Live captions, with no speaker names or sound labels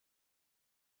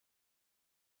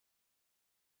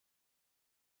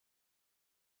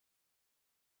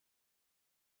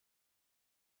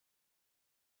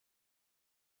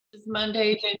Is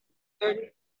Monday,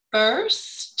 January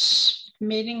 31st,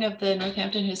 meeting of the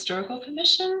Northampton Historical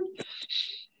Commission.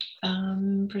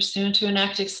 Pursuant to an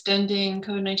act extending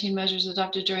COVID-19 measures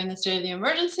adopted during the state of the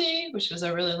emergency, which was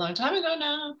a really long time ago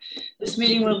now. This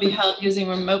meeting will be held using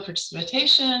remote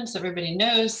participation, so everybody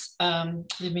knows the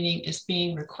meeting is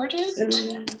being recorded.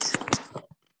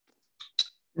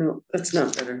 No, that's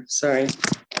not better. Sorry.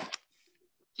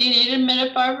 Do you need a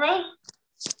minute, Barbara?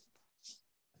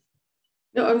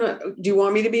 No, I'm not. Do you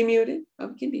want me to be muted? I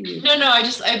can be muted. No,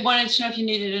 I wanted to know if you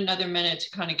needed another minute to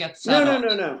kind of get settled.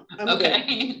 No. I'm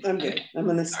okay. Good. I'm good. Okay. I'm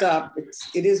going to stop.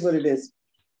 It is what it is.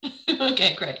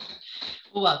 Okay, great.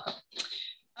 Well, welcome.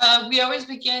 We always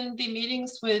begin the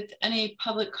meetings with any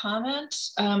public comment.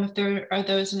 If there are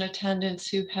those in attendance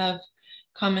who have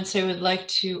comments they would like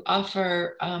to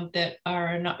offer that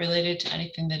are not related to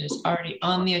anything that is already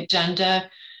on the agenda,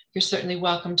 you're certainly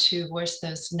welcome to voice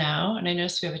those now. And I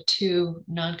notice we have 2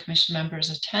 non-commissioned members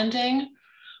attending.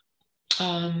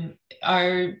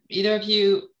 Are either of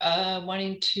you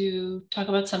wanting to talk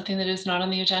about something that is not on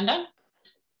the agenda?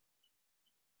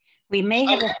 We may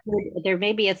have there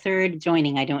may be a third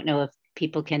joining. I don't know if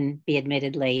people can be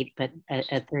admitted late, but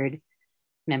a third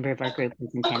member of our group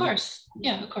is intended. Of course.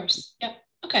 Yeah, of course. Yep.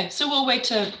 Okay, so we'll wait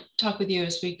to talk with you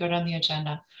as we go down the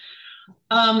agenda.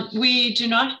 We do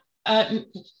not,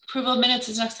 approval of minutes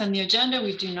is next on the agenda.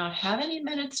 We do not have any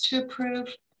minutes to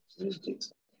approve.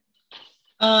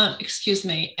 Excuse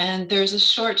me, and there's a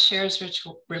short shares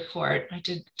report. I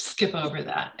did skip over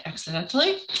that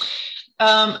accidentally.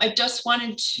 I just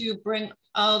wanted to bring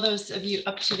all those of you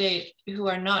up to date who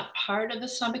are not part of the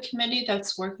summit committee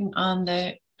that's working on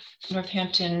the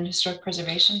Northampton Historic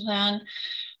Preservation Plan.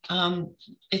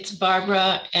 It's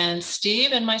Barbara and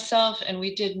Steve and myself, and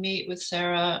we did meet with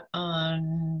Sarah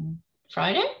on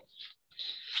Friday.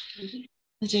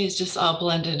 The days just all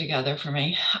blended together for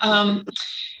me.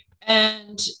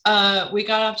 And we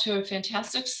got off to a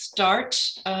fantastic start.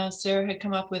 Sarah had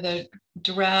come up with a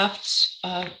draft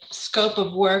scope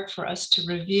of work for us to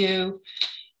review.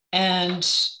 And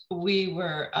we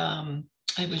were, I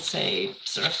would say,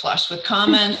 sort of flush with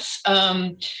comments.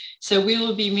 So we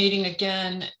will be meeting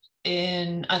again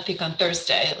I think on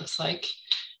Thursday, it looks like,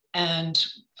 and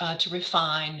to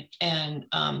refine. And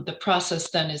the process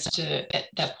then is to, at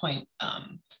that point,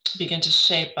 begin to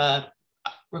shape a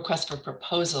request for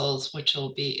proposals, which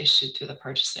will be issued through the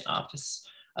purchasing office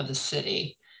of the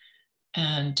city.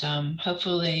 And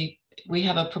hopefully we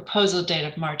have a proposal date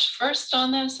of March 1st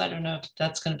on this. I don't know if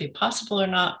that's going to be possible or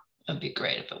not. It'd be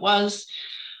great if it was.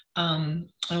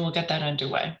 And we'll get that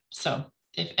underway. So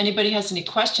if anybody has any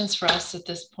questions for us at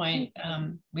this point,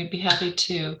 we'd be happy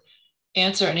to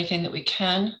answer anything that we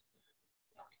can.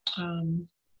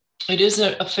 It is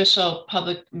an official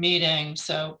public meeting,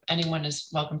 so anyone is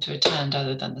welcome to attend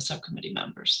other than the subcommittee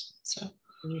members. So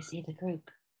you see the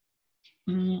group.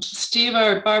 Steve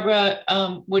or Barbara,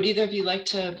 would either of you like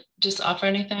to just offer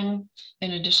anything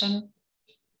in addition?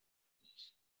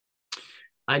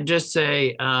 I'd just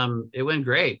say it went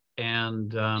great.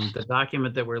 And the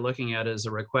document that we're looking at is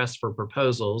a request for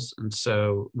proposals. And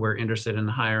so we're interested in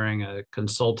hiring a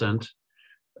consultant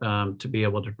to be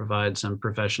able to provide some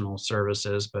professional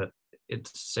services, but it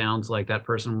sounds like that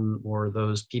person or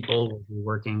those people will be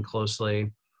working closely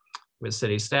with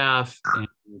city staff and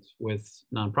with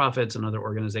nonprofits and other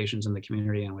organizations in the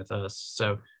community and with us.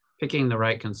 So picking the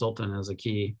right consultant is a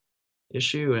key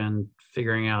issue, and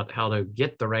figuring out how to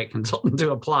get the right consultant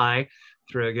to apply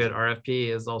through a good RFP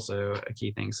is also a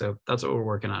key thing. So that's what we're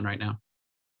working on right now.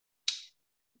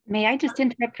 May I just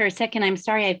interrupt for a second? I'm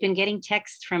sorry, I've been getting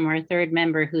texts from our third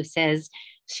member who says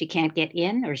she can't get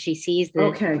in, or she sees the.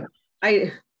 Okay.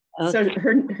 So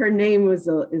her name is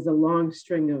a long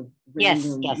string of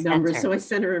random numbers. So I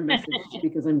sent her a message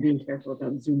because I'm being careful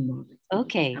about Zoom moments.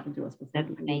 Okay.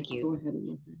 Thank you. Go ahead and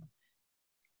look at it.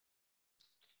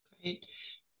 Great.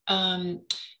 I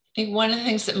think one of the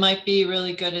things that might be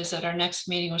really good is at our next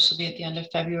meeting, which will be at the end of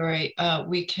February,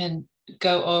 we can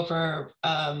go over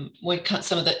what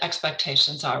some of the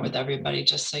expectations are with everybody,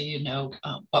 just so you know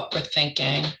what we're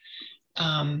thinking.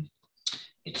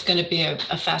 It's going to be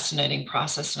a fascinating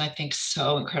process, and I think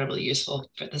so incredibly useful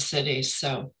for the city.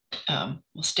 So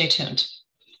we'll stay tuned.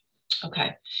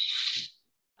 Okay.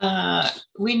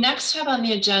 We next have on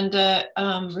the agenda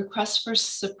requests for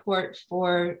support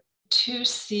for 2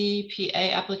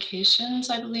 CPA applications,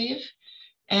 I believe.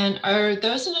 And are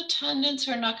those in attendance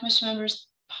who are not commission members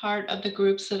part of the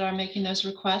groups that are making those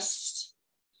requests?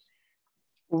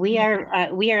 We are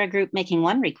a group making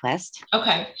one request.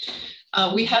 Okay.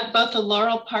 We have both the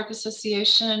Laurel Park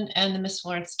Association and the Miss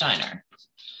Lawrence Diner.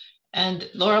 And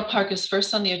Laurel Park is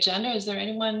first on the agenda. Is there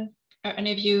anyone, or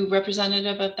any of you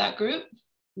representative of that group?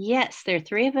 Yes, there are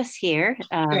three of us here.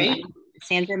 Great.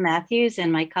 Sandra Matthews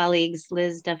and my colleagues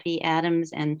Liz Duffy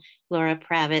Adams and Laura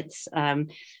Pravitz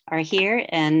are here,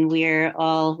 and we're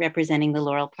all representing the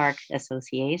Laurel Park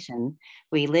Association.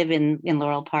 We live in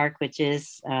Laurel Park, which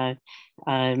is a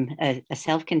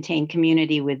self-contained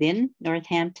community within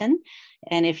Northampton.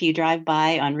 And if you drive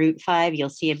by on Route 5, you'll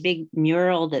see a big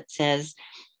mural that says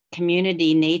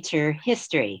Community, Nature,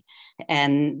 History.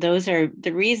 And those are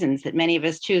the reasons that many of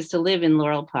us choose to live in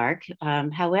Laurel Park.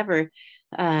 However,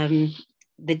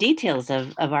 the details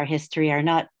of our history are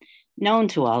not known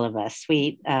to all of us.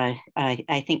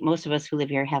 I think most of us who live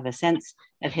here have a sense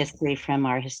of history from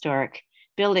our historic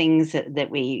buildings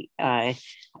that we are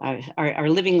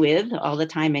living with all the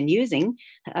time and using,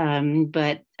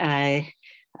 but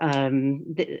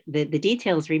the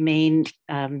details remain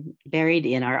buried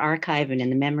in our archive and in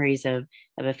the memories of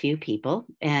a few people.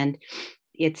 And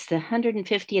it's the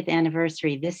 150th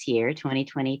anniversary this year,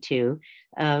 2022,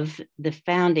 of the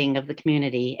founding of the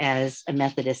community as a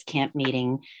Methodist camp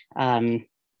meeting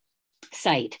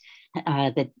site.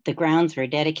 The grounds were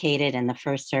dedicated and the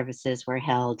first services were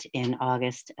held in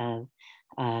August of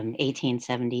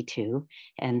 1872.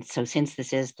 And so since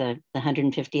this is the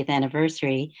 150th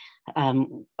anniversary,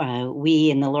 we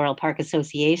in the Laurel Park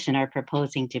Association are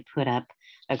proposing to put up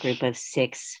a group of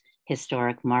 6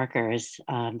 historic markers,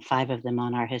 5 of them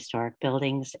on our historic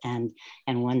buildings and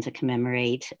one to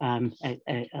commemorate a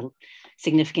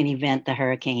significant event, the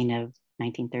hurricane of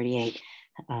 1938,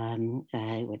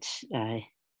 which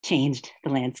changed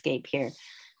the landscape here.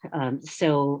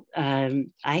 So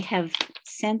I have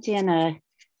sent in a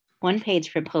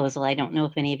one-page proposal. I don't know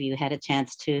if any of you had a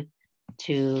chance to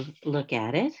look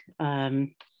at it,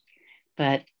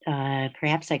 but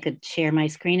perhaps I could share my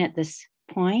screen at this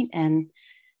point and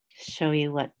show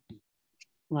you what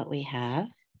we have.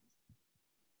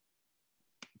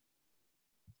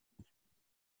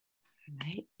 All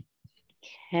right.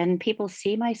 Can people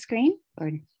see my screen or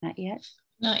not yet?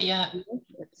 Not yet.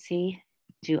 Let's see.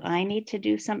 Do I need to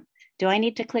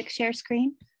click share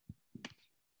screen?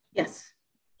 Yes.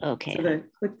 Okay. So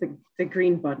click the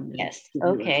green button. Yes.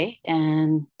 Okay.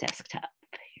 And desktop.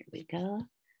 Here we go.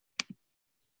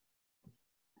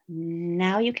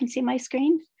 Now you can see my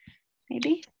screen,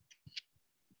 maybe?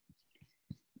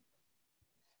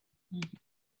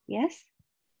 Yes?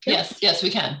 Yes, we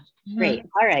can. Great.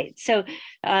 All right. So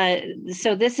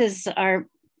this is our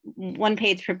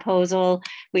one-page proposal.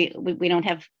 We don't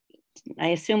have, I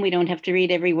assume we don't have to read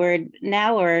every word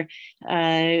now, or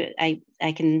I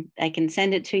can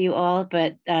send it to you all,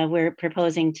 but we're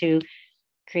proposing to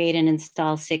create and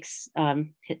install 6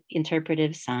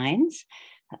 interpretive signs.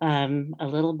 A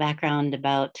little background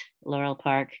about Laurel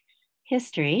Park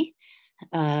history.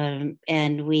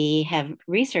 And we have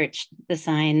researched the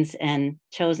signs and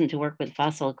chosen to work with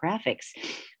fossil graphics.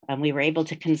 We were able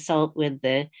to consult with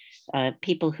the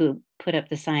people who put up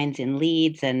the signs in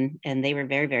Leeds, and they were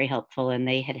very, very helpful, and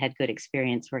they had good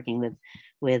experience working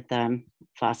with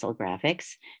fossil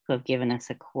graphics, who have given us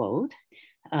a quote.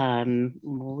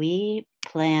 We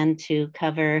plan to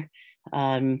cover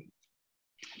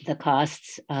the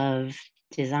costs of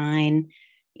design,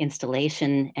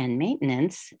 installation, and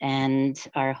maintenance, and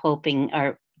are hoping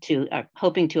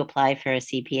to apply for a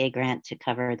CPA grant to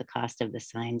cover the cost of the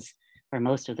signs, or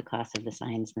most of the cost of the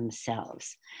signs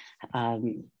themselves.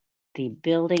 The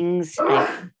buildings,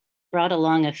 I brought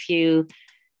along a few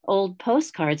old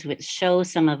postcards which show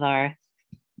some of our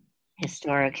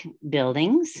historic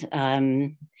buildings.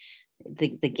 The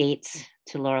gates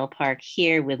to Laurel Park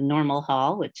here with Normal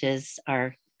Hall, which is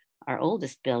our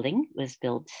oldest building, was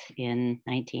built in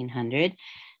 1900.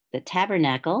 The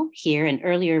Tabernacle here, an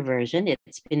earlier version,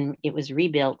 it was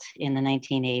rebuilt in the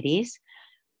 1980s.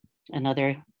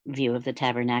 Another view of the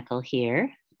Tabernacle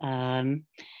here.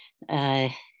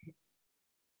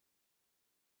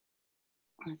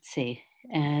 Let's see,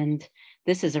 and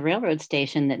this is a railroad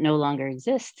station that no longer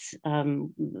exists.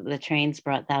 The trains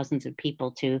brought thousands of people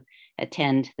to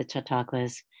attend the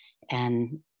Chautauquas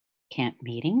and camp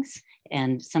meetings,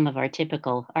 and some of our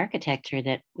typical architecture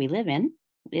that we live in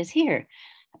is here,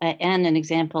 and an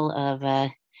example of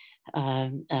the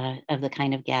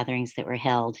kind of gatherings that were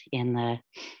held in the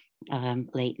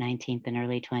late 19th and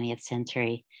early 20th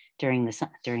century during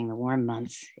the warm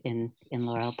months in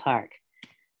Laurel Park.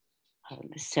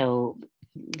 So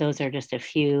those are just a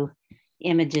few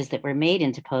images that were made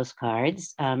into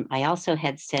postcards. I also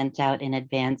had sent out in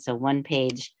advance a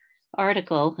one-page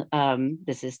article.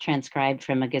 This is transcribed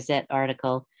from a Gazette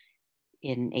article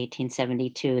in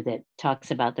 1872 that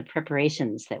talks about the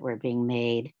preparations that were being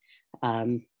made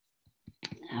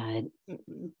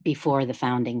before the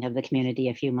founding of the community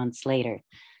a few months later.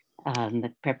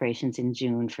 The preparations in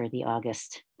June for the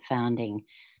August founding.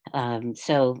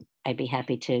 So I'd be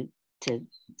happy to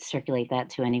circulate that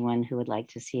to anyone who would like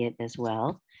to see it as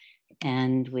well.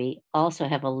 And we also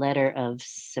have a letter of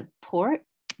support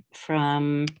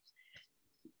from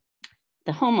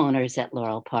the homeowners at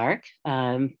Laurel Park.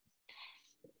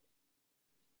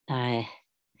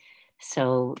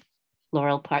 So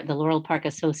the Laurel Park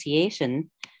Association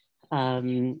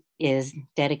is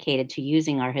dedicated to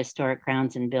using our historic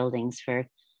grounds and buildings for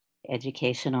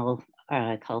educational,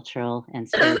 cultural, and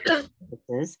spiritual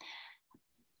purposes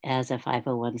as a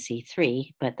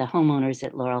 501c3. But the homeowners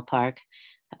at Laurel Park,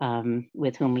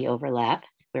 with whom we overlap,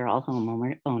 we're all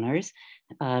homeowners,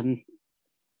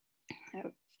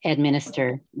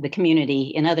 administer the community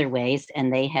in other ways,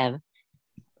 and they have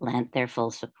lent their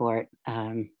full support.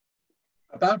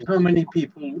 About how many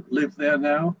people live there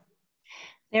now?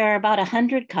 There are about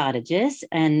 100 cottages,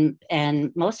 and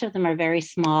most of them are very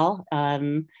small.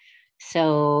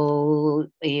 So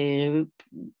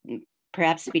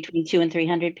perhaps between 200 and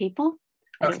 300 people.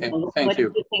 Okay, thank you. What do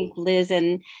you think, Liz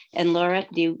and Laura?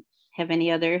 Do you have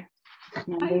any other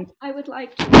numbers? I would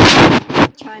like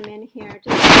to chime in here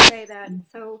just to say that.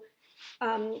 So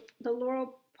the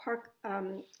Laurel Park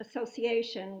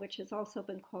Association, which has also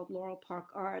been called Laurel Park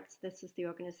Arts, this is the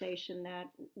organization that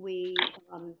we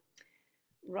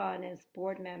run as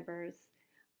board members,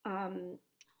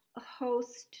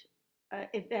 host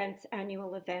events,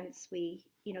 annual events. We,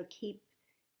 keep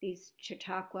these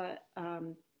Chautauqua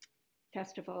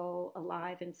Festival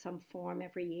alive in some form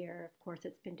every year. Of course,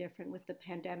 it's been different with the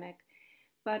pandemic,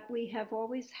 but we have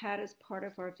always had as part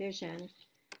of our vision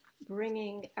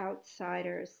bringing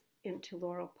outsiders into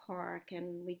Laurel Park,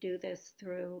 and we do this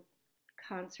through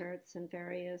concerts and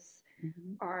various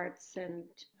arts and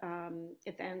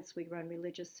events. We run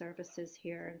religious services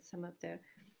here, and some of the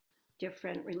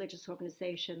different religious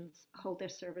organizations hold their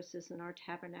services in our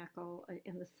tabernacle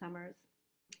in the summers.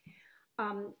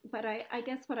 But I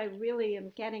guess what I really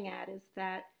am getting at is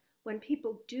that when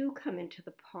people do come into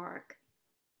the park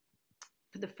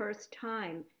for the first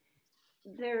time,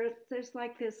 there's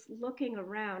like this looking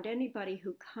around. Anybody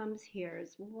who comes here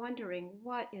is wondering,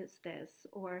 what is this?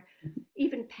 Or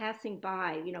even passing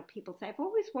by, people say, I've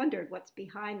always wondered what's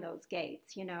behind those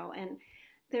gates, and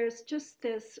there's just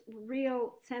this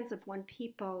real sense of when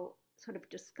people sort of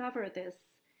discover this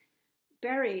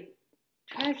buried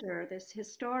treasure, this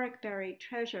historic buried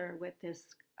treasure with this,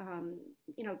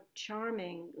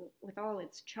 charming, with all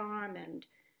its charm and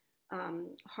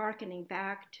hearkening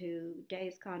back to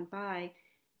days gone by,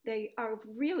 they are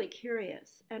really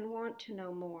curious and want to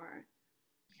know more.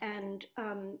 And,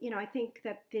 I think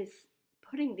that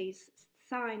putting these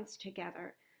signs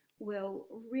together will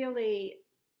really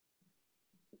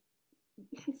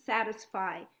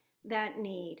satisfy that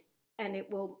need, and it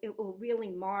will really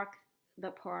mark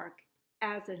the park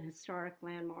as a historic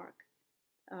landmark.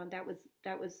 That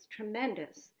was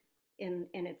tremendous in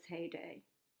its heyday.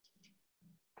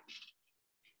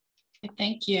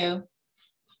 Thank you.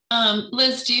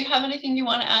 Liz, do you have anything you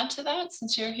want to add to that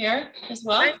since you're here as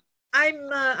well?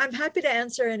 I'm happy to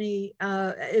answer any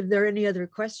if there are any other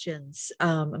questions.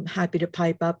 I'm happy to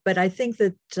pipe up, but I think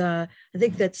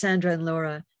that Sandra and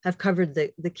Laura have covered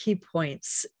the key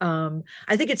points.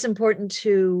 I think it's important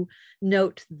to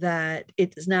note that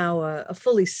it is now a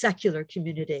fully secular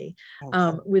community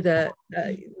with a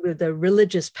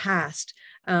religious past,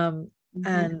 and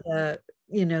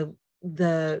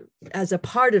as a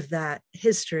part of that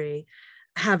history,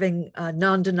 having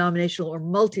non-denominational or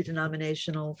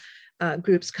multi-denominational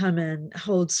groups come and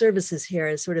hold services here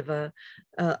is sort of a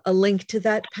link to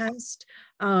that past,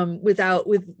 with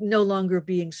no longer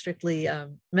being strictly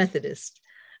Methodist,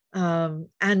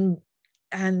 and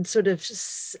sort of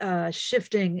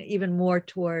shifting even more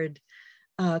toward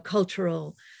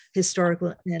cultural,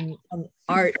 historical, and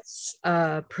arts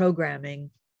programming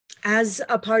as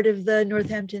a part of the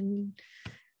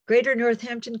greater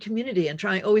Northampton community, and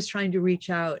always trying to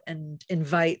reach out and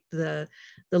invite the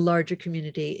larger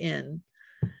community in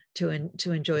to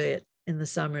enjoy it in the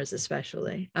summers,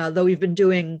 especially. Though we've been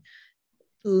doing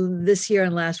this year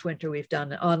and last winter, we've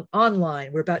done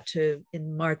online. We're about to,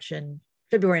 in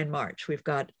February and March, we've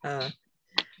got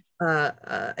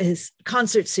his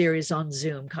concert series on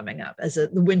Zoom coming up as the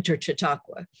Winter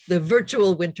Chautauqua, the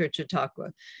virtual Winter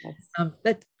Chautauqua. Yes.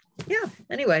 But yeah,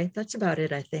 anyway, that's about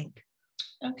it, I think.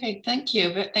 Okay, thank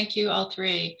you. Thank you, all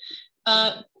three.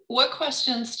 What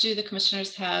questions do the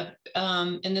commissioners have?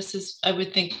 And this is, I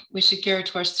would think we should gear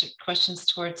towards questions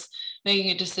towards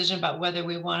making a decision about whether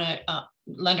we want to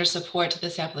lend our support to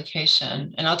this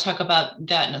application. And I'll talk about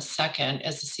that in a second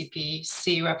as a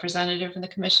CPC representative in the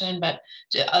commission, but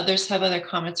do others have other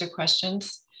comments or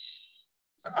questions?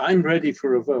 I'm ready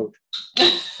for a vote.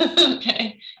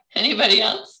 Okay, anybody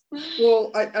else?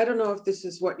 Well, I don't know if this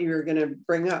is what you're going to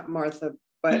bring up, Martha,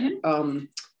 but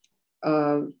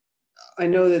I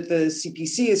know that the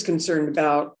CPC is concerned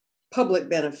about public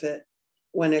benefit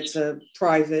when it's a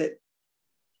private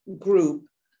group.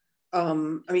 I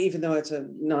mean, even though it's a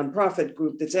nonprofit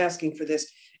group that's asking for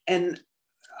this. And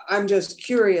I'm just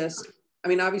curious. I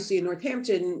mean, obviously in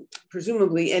Northampton,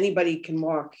 presumably anybody can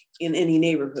walk in any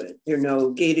neighborhood. There are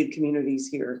no gated communities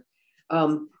here.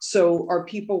 So are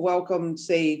people welcome,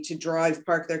 say, to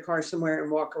park their car somewhere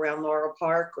and walk around Laurel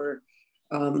Park, or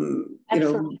you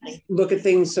know, look at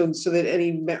things so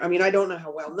that I mean, I don't know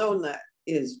how well known that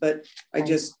is, but I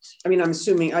mean, I'm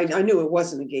assuming, I knew it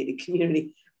wasn't a gated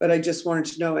community, but I just wanted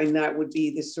to know, and that would be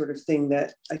this sort of thing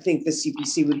that I think the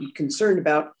CPC would be concerned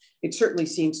about. It certainly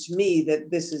seems to me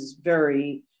that this is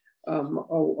very a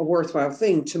worthwhile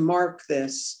thing to mark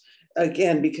this,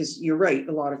 again, because you're right,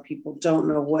 a lot of people don't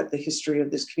know what the history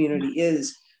of this community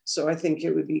is. So I think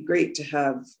it would be great to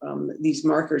have these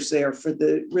markers there for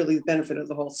the benefit of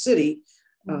the whole city,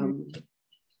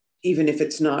 even if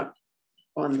it's not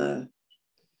on the,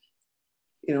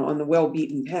 you know, on the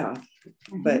well-beaten path.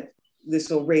 But this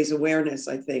will raise awareness,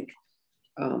 I think,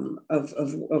 of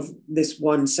this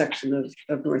one section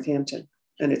of Northampton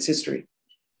and its history.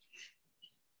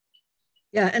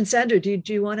 Yeah, and Sandra, do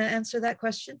you want to answer that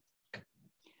question?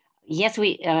 Yes,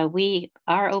 we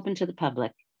are open to the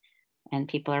public, and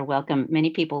people are welcome. Many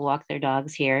people walk their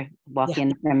dogs here, walk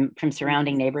in from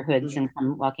surrounding neighborhoods and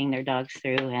come walking their dogs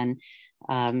through, and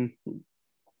the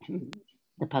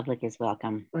public is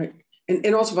welcome. Right.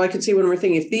 And also, if I could say one more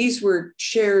thing, if these were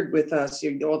shared with us,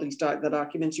 all these the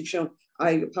documents you've shown,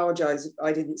 I apologize if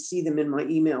I didn't see them in my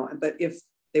email, but if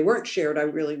they weren't shared, I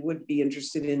really would be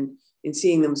interested in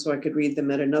seeing them so I could read them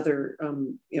at another,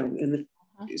 you know,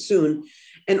 soon.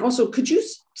 And also, could you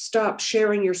stop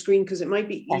sharing your screen? Because it might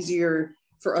be easier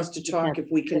for us to talk if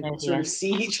we can sort of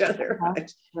see each other.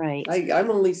 Right.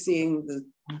 I'm only seeing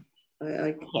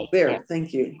there,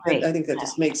 thank you. I think that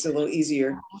just makes it a little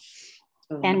easier.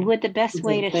 And would the best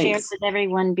way to share with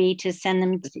everyone be to send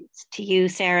them to you,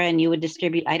 Sarah, and you would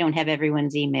distribute? I don't have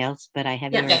everyone's emails, but I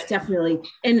have yours. Yes, definitely.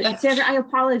 And Sandra, I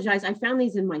apologize. I found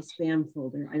these in my spam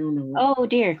folder. I don't know. Oh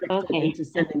dear. Okay. Into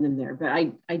sending them there, but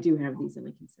I do have these and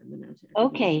I can send them out to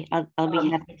everyone. Okay, I'll be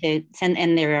happy to send.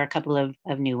 And there are a couple of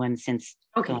new ones since.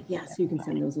 Okay, yes, you can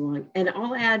send those along. And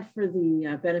I'll add for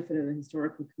the benefit of the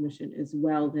Historical Commission as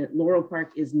well that Laurel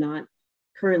Park is not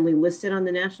currently listed on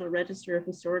the National Register of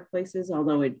Historic Places,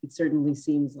 although it certainly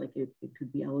seems like it could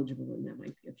be eligible and that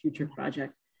might be a future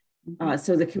project.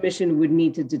 So the commission would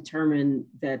need to determine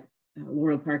that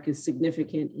Laurel Park is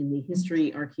significant in the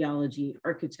history, archaeology,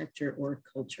 architecture, or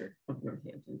culture of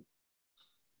Northampton.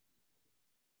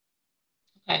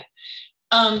 Okay.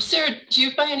 Sarah, do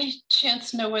you by any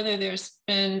chance know whether there's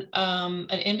been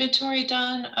an inventory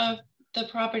done of the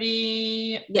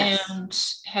property? Yes. And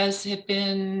has it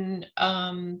been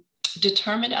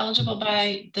determined eligible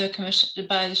by the commission,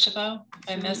 by the SHPO,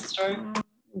 by Mass Historic?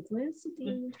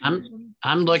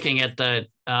 I'm looking at the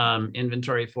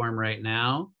inventory form right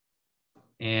now,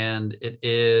 and it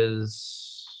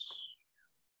is,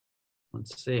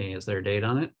 let's see, is there a date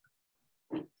on it?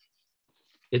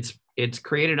 It's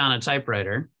created on a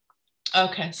typewriter.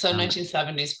 Okay, so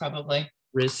 1970s probably.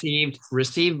 Received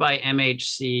by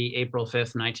MHC April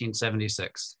 5th,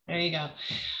 1976. There you go.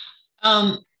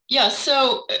 Yeah,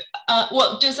 so,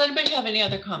 well, does anybody have any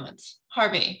other comments?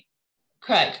 Harvey,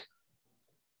 Craig?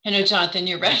 I know, Jonathan,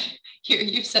 you're ready.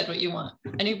 You've said what you want.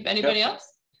 Anybody else?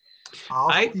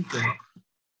 I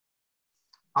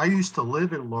used to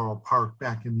live in Laurel Park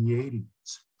back in the 80s.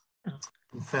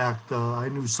 In fact, I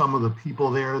knew some of the people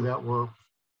there that were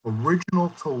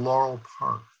original to Laurel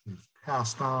Park. They've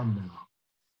passed on now.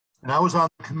 And I was on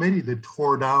the committee that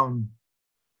tore down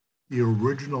the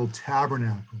original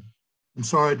tabernacle. I'm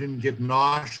sorry I didn't get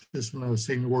nauseous when I was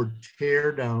saying the word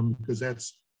tear down, because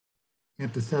that's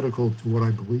antithetical to what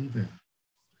I believe in.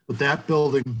 But that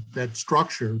building, that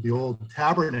structure, the old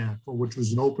tabernacle, which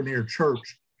was an open air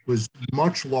church, was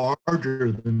much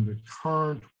larger than the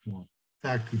current one. In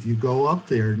fact, if you go up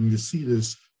there and you see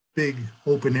this big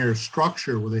open air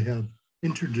structure where they have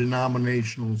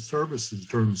interdenominational services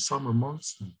during the summer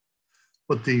months now.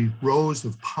 But the rows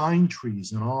of pine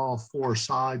trees on all four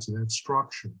sides of that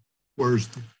structure, whereas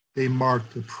they mark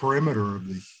the perimeter of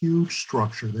the huge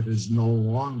structure that is no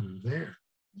longer there.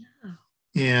 Yeah.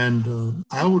 And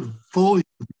I would fully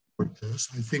support this.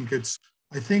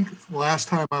 I think last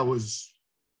time I was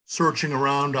searching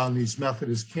around on these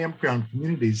Methodist campground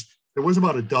communities, there was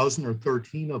about a dozen or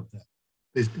 13 of them.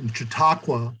 In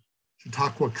Chautauqua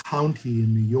County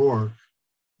in New York,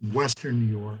 in Western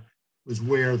New York, was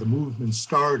where the movement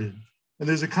started. And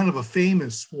there's a kind of a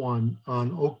famous one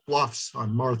on Oak Bluffs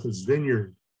on Martha's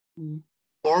Vineyard. Mm.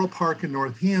 Laurel Park in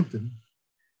Northampton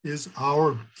is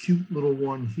our cute little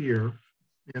one here.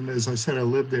 And as I said, I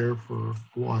lived there for a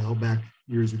while back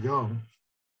years ago.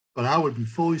 But I would be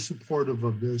fully supportive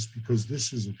of this because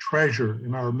this is a treasure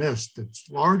in our midst that's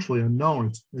largely unknown.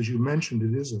 It's, as you mentioned,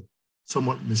 it is a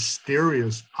somewhat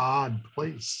mysterious, odd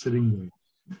place sitting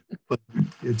there. But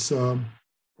it's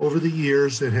over the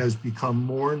years, it has become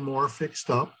more and more fixed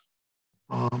up.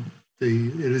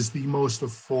 It is the most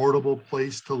affordable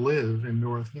place to live in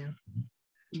Northampton.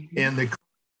 Mm-hmm. And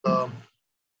the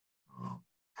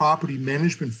property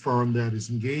management firm that is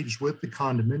engaged with the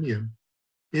condominium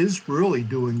is really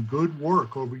doing good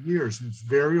work over years. And it's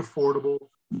very affordable.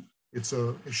 It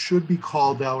should be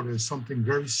called out as something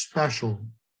very special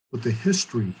with the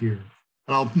history here.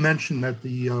 And I'll mention that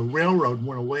the railroad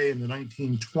went away in the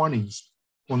 1920s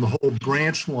when the whole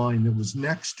branch line that was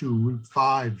next to Route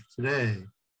 5 today,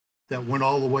 that went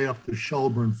all the way up to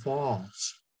Shelburne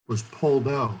Falls, was pulled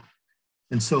out.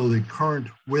 And so the current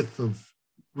width of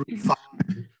Route 5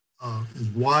 is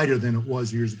wider than it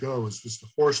was years ago. It's just a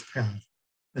horse path.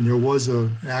 And there was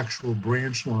an actual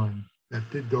branch line that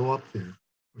did go up there,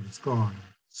 but it's gone.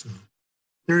 So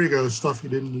there you go, stuff you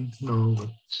didn't need to know. But.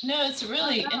 No, it's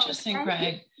really interesting,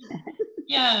 Greg.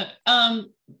 Yeah.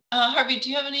 Harvey, do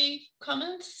you have any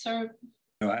comments? Or?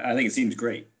 No, I think it seems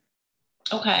great.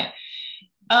 Okay.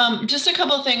 Just a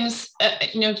couple of things,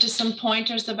 just some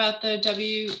pointers about the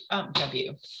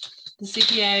the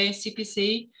CPA,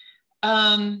 CPC.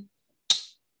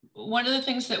 One of the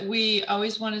things that we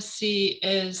always want to see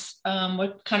is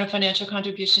what kind of financial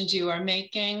contributions you are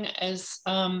making as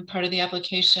part of the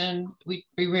application. We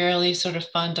rarely sort of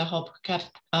fund a whole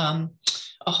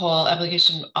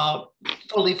application,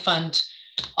 fully fund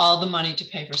all the money to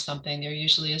pay for something. There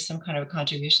usually is some kind of a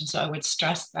contribution, so I would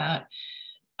stress that.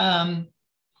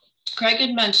 Craig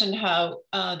had mentioned how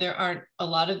there aren't a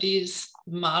lot of these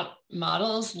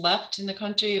models left in the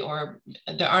country, or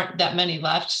there aren't that many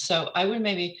left. So I would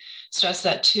maybe stress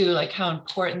that too, like how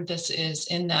important this is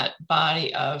in that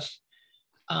body of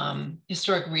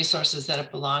historic resources that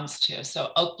it belongs to.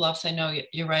 So Oak Bluffs, I know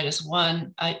you're right, is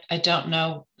one. I don't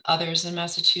know others in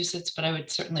Massachusetts, but I would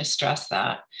certainly stress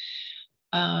that.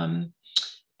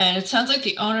 And it sounds like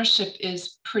the ownership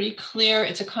is pretty clear.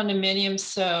 It's a condominium,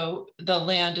 so the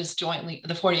land is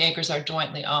the 40 acres are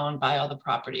jointly owned by all the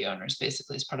property owners,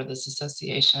 basically as part of this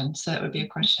association. So that would be a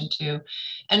question too.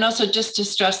 And also just to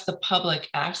stress the public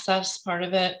access part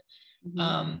of it.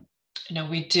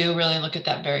 Mm-hmm. We do really look at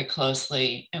that very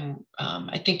closely. And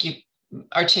I think you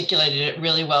articulated it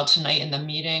really well tonight in the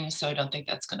meeting, so I don't think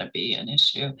that's going to be an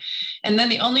issue. And then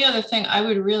the only other thing I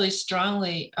would really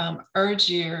strongly urge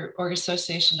your org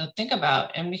association to think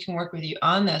about, and we can work with you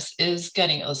on this, is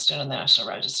getting it listed on the National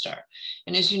Register.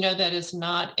 And as you know, that is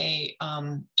not a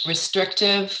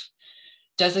restrictive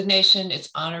designation, it's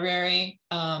honorary,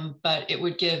 but it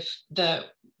would give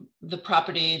the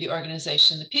property, the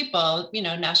organization, the people,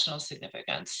 national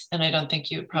significance. And I don't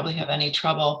think you would probably have any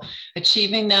trouble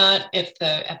achieving that if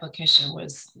the application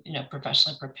was,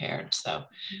 professionally prepared. So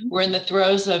we're in the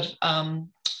throes of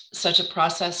such a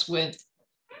process with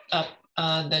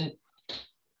the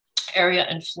area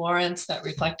in Florence that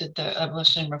reflected the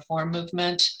abolition reform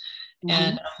movement. Mm-hmm.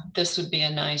 And this would be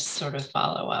a nice sort of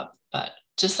follow-up, but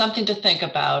just something to think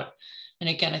about. And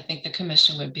again, I think the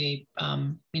commission would be,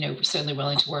 certainly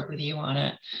willing to work with you on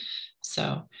it.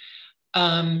 So,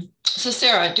 so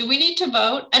Sarah, do we need to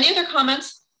vote? Any other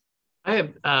comments? I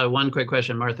have one quick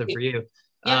question, Martha, for you.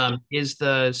 Yeah. Is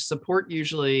the support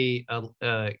usually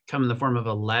come in the form of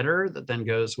a letter that then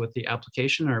goes with the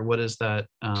application, or what does that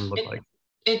look like?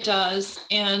 It does.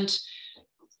 And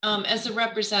as a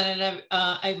representative,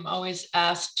 I'm always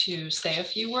asked to say a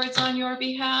few words on your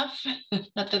behalf.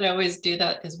 Not that I always do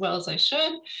that as well as I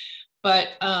should, but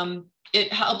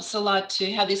it helps a lot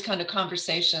to have these kind of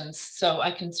conversations so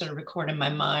I can sort of record in my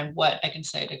mind what I can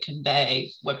say to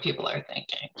convey what people are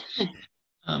thinking.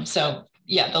 So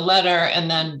yeah, the letter and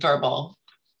then verbal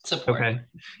support. Okay,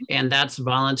 and that's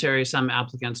voluntary. Some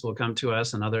applicants will come to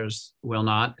us and others will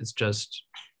not. It's just,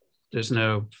 there's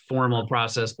no formal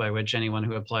process by which anyone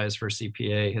who applies for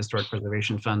CPA historic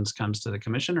preservation funds comes to the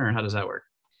commission, or how does that work?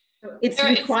 It's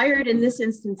required in this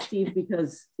instance, Steve,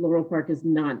 because Laurel Park is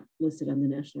not listed on the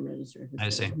National Register. I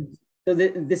see. So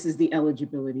this is the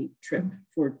eligibility trip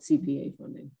for CPA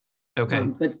funding. Okay.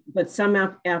 But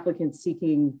some applicants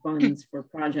seeking funds for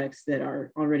projects that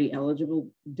are already eligible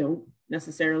don't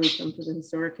necessarily come to the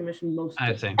Historic Commission. Most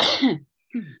I think.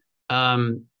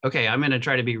 Okay, I'm going to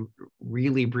try to be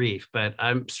really brief, but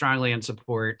I'm strongly in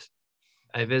support.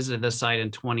 I visited this site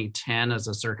in 2010 as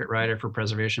a circuit rider for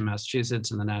Preservation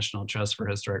Massachusetts and the National Trust for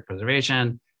Historic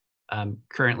Preservation. I'm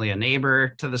currently a neighbor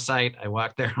to the site. I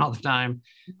walk there all the time.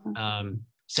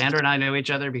 Sandra and I know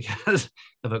each other because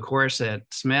of a course at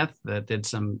Smith that did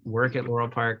some work at Laurel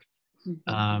Park.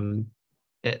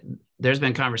 There's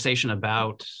been conversation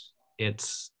about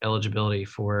its eligibility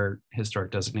for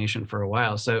historic designation for a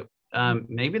while. So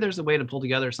maybe there's a way to pull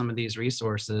together some of these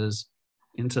resources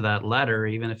into that letter,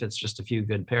 even if it's just a few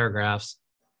good paragraphs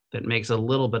that makes a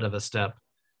little bit of a step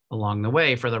along the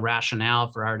way for the rationale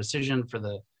for our decision, for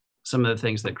some of the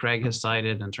things that Craig has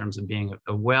cited in terms of being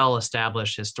a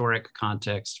well-established historic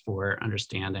context for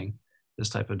understanding this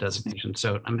type of designation.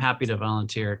 So I'm happy to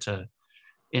volunteer to,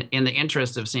 in the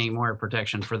interest of seeing more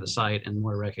protection for the site and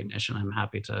more recognition, I'm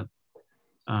happy to,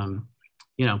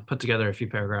 put together a few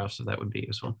paragraphs if that would be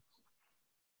useful.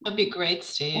 That'd be great,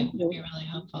 Steve. It'd be really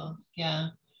helpful. Yeah.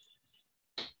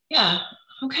 Yeah.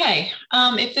 Okay.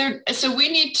 So we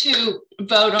need to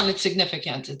vote on its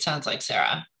significance, it sounds like,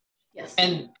 Sarah. Yes.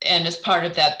 And as part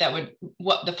of that,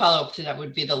 the follow-up to that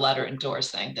would be the letter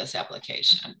endorsing this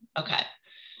application. Okay.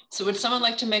 So would someone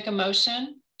like to make a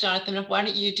motion? Jonathan, why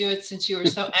don't you do it since you were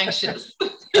so anxious?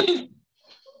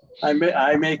 I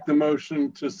make the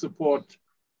motion to support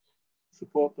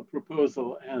the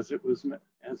proposal as it was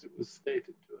stated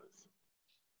to us.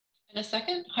 In a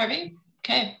second, Harvey?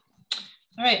 Okay.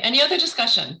 All right. Any other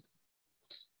discussion?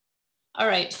 All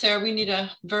right, Sarah, we need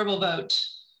a verbal vote.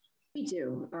 We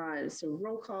do. So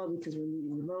roll call because we're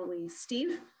meeting remotely.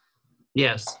 Steve?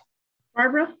 Yes.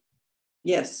 Barbara?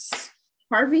 Yes.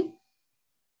 Harvey?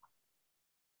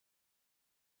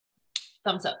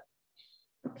 Thumbs up.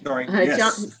 Sorry,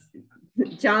 yes.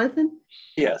 Jonathan?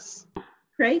 Yes.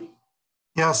 Craig?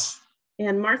 Yes.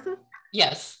 And Martha?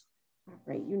 Yes. All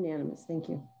right, unanimous. Thank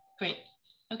you. Great.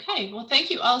 Okay. Well, thank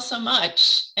you all so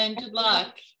much and good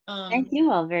luck. Thank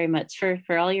you all very much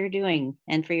for all you're doing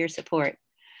and for your support.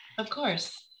 Of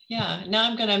course. Yeah. Now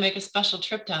I'm going to make a special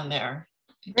trip down there.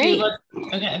 Great.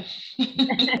 Okay.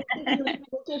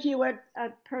 We'll give you a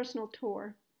personal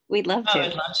tour. We'd love to. I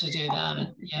would love to do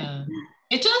that. Yeah.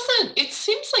 It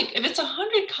seems like if it's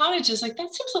 100 cottages, like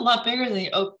that seems a lot bigger than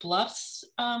the Oak Bluffs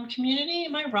community.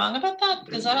 Am I wrong about that?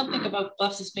 Because I don't think of Oak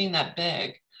Bluffs as being that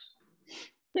big.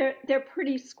 They're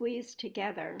pretty squeezed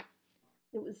together.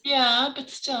 Yeah, but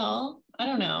still, I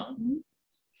don't know.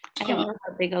 I don't know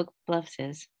how big Oak Bluffs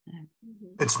is.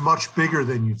 It's much bigger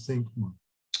than you think, Mark.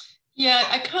 Yeah,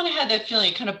 I kind of had that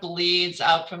feeling. It kind of bleeds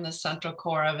out from the central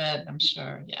core of it, I'm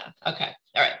sure. Yeah. Okay.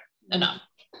 All right. Enough.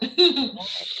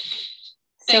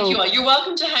 Thank you all. You're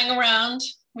welcome to hang around.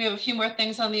 We have a few more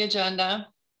things on the agenda.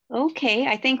 Okay.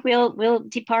 I think we'll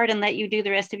depart and let you do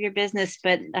the rest of your business,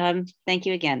 but thank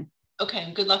you again. Okay.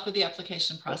 And good luck with the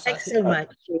application process. Thanks so much.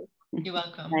 You're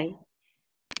welcome. Bye.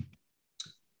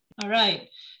 All right.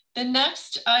 The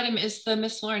next item is the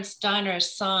Miss Lawrence Diner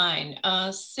sign.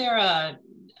 Sarah,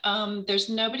 there's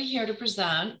nobody here to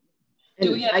present.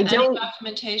 Do we have any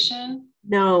documentation?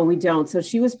 No, we don't. So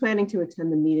she was planning to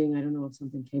attend the meeting. I don't know if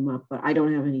something came up, but I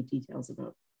don't have any details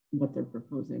about what they're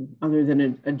proposing other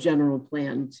than a general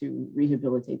plan to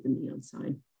rehabilitate the neon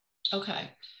sign.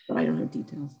 Okay. But I don't have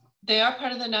details. They are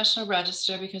part of the National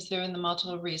Register because they're in the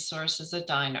multiple resources, the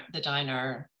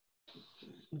diner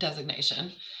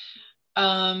designation.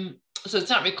 So it's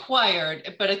not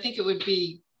required, but I think it would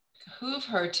behoove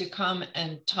her to come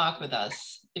and talk with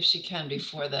us if she can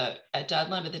before the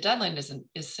deadline, but the deadline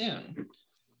is soon.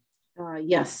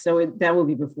 Yes, so that will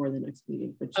be before the next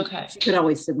meeting, but she could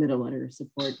always submit a letter of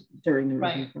support during the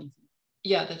review process.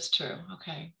 Yeah, that's true.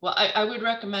 Okay. Well, I would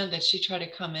recommend that she try to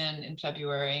come in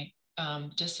February,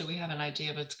 just so we have an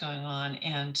idea of what's going on.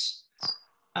 And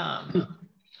I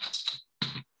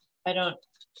don't know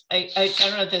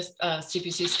this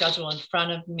CPC schedule in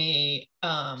front of me,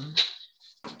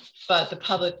 but the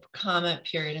public comment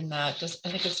period in that, I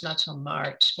think it's not till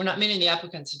March. We're not meeting the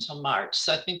applicants until March.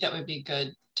 So I think that would be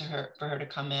good for her to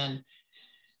come in.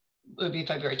 It would be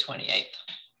February 28th.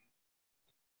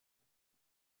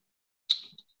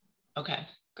 Okay,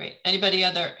 great. Anybody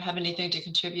have anything to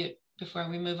contribute before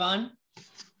we move on?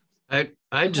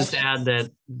 I'd just add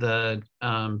that the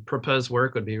proposed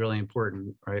work would be really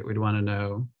important, right? We'd want to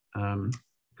know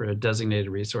for a designated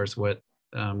resource what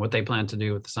they plan to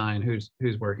do with the sign,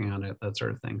 who's working on it, that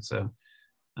sort of thing. So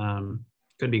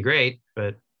could be great,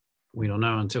 but we don't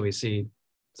know until we see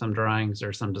some drawings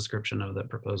or some description of the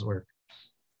proposed work.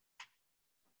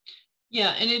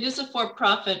 Yeah, and it is a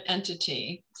for-profit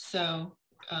entity, so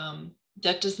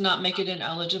that does not make it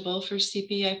ineligible for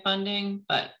CPA funding,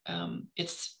 but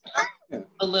it's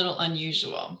a little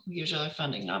unusual. Usually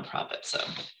funding nonprofits. So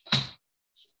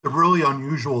the really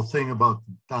unusual thing about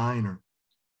the diner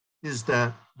is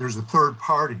that there's a third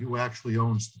party who actually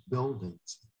owns the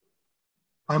buildings.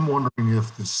 I'm wondering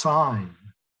if the sign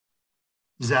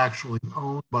is actually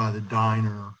owned by the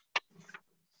diner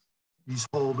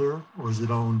leaseholder, or is it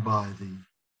owned by the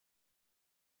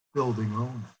building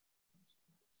owner?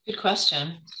 good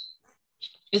question.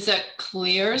 Is that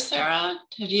clear, Sarah?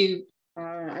 Have you?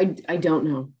 I don't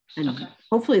know. And okay.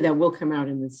 Hopefully that will come out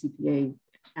in the CPA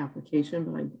application,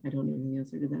 but I don't know the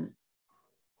answer to that.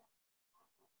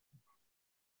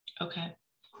 Okay.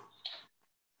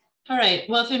 All right.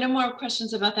 Well, if there are no more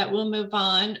questions about that, we'll move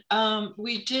on.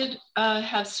 We did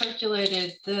have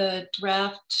circulated the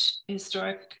draft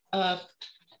historic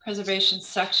preservation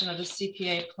section of the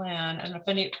CPA plan. And if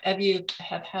any of you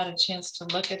have had a chance to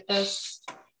look at this,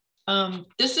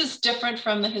 this is different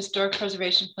from the historic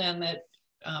preservation plan that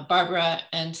Barbara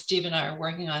and Steve and I are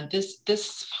working on. This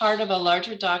is part of a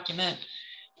larger document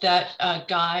that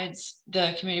guides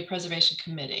the Community Preservation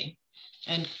Committee.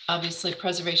 And obviously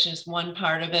preservation is one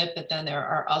part of it, but then there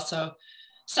are also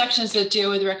sections that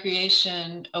deal with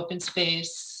recreation, open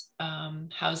space,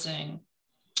 housing,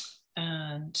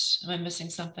 and am I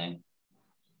missing something?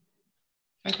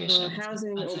 Recreation,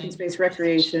 housing, open space,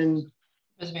 recreation.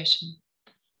 Preservation.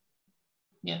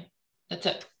 Yeah, that's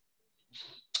it.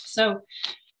 So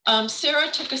Sarah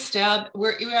took a stab,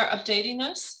 we are updating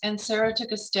this, and Sarah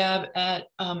took a stab at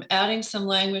adding some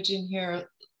language in here,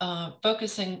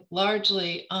 focusing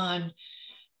largely on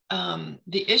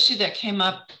the issue that came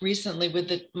up recently with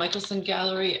the Michelson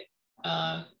Gallery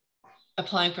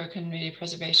applying for Community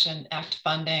Preservation Act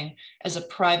funding as a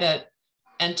private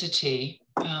entity.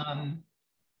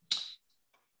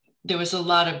 There was a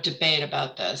lot of debate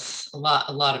about this, a lot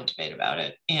of debate about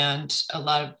it, and a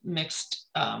lot of mixed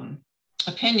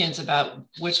opinions about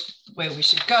which way we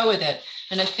should go with it.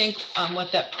 And I think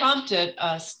what that prompted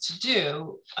us to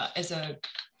do as a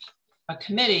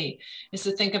committee is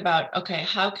to think about, okay,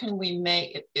 how can we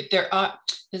make, if there are,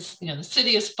 this, you know, the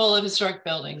city is full of historic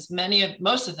buildings.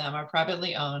 Most of them are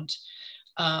privately owned.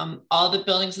 All the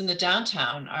buildings in the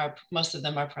downtown most of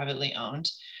them are privately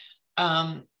owned.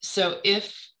 So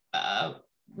if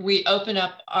we open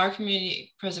up our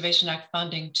Community Preservation Act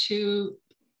funding to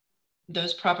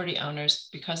those property owners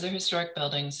because they're historic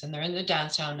buildings and they're in the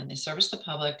downtown and they service the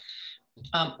public,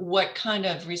 what kind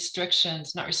of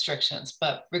restrictions, not restrictions,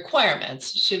 but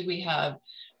requirements should we have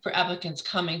for applicants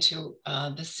coming to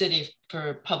the city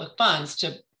for public funds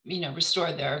to, you know,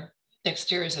 restore the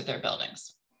exteriors of their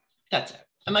buildings? That's it.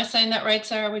 Am I saying that right,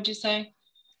 Sarah, would you say?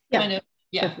 Yeah. Kind of?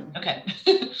 Yeah, okay.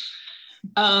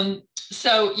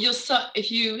 So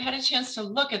if you had a chance to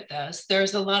look at this,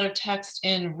 there's a lot of text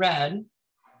in red.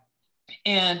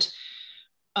 And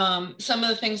some of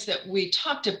the things that we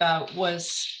talked about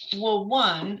was, well,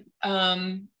 one,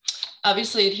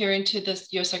 obviously adhering to the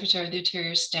U.S. Secretary of the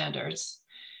Interior standards.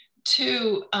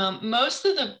 Two, most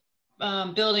of the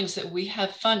buildings that we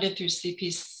have funded through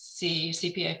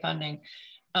CPA funding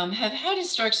have had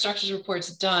historic structures reports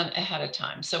done ahead of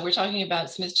time. So we're talking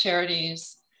about Smith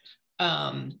Charities,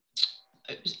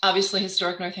 obviously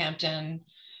historic Northampton,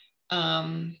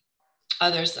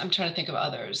 others, I'm trying to think of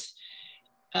others.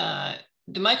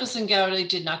 The Michelson Gallery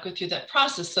did not go through that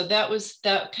process. So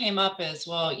that came up as,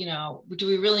 well, you know, do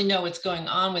we really know what's going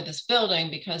on with this building?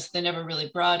 Because they never really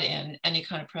brought in any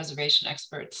kind of preservation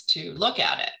experts to look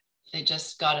at it. They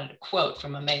just got a quote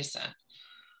from a mason.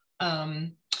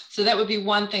 So that would be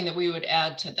one thing that we would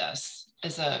add to this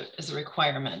as a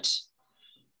requirement.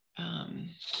 I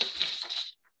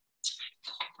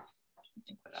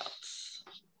think what else?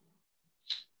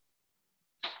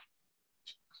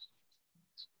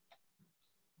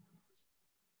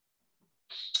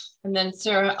 And then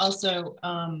Sarah also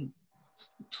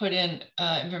put in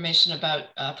information about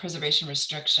preservation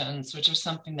restrictions, which are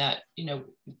something that, you know,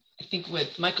 I think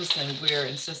with Michelson, we're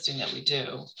insisting that we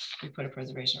do. We put a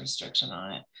preservation restriction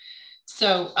on it.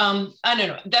 So I don't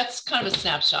know, that's kind of a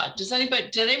snapshot. Did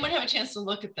anyone have a chance to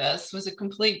look at this? Was it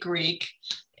complete Greek?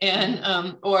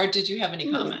 And or did you have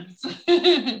any comments?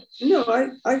 No,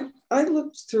 I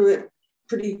looked through it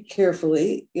pretty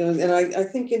carefully, you know, and I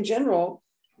think in general,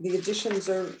 the additions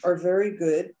are very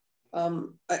good.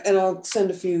 And I'll send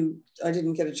a few, I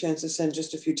didn't get a chance to send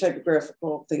just a few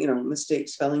typographical, you know,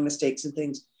 mistakes, spelling mistakes and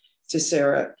things to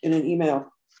Sarah in an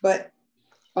email. But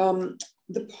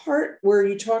the part where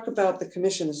you talk about the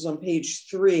commission, this is on page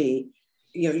 3,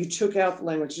 you took out the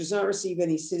language, does not receive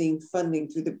any city funding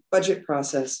through the budget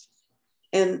process.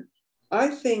 And I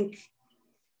think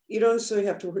you don't necessarily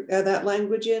have to add that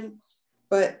language in,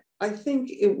 but I think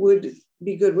it would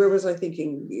be good. Where was I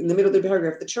thinking? In the middle of the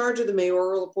paragraph, the charge of the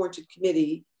mayoral appointed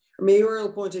committee or mayoral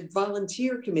appointed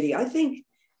volunteer committee. I think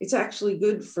it's actually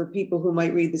good for people who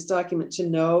might read this document to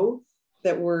know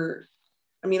that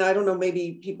I don't know,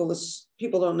 maybe people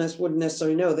wouldn't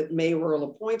necessarily know that mayoral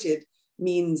appointed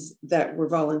means that we're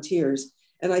volunteers.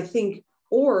 And I think,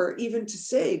 or even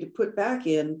to put back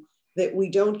in that we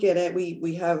don't get it,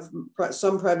 we have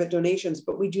some private donations,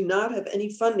 but we do not have any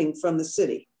funding from the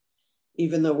city,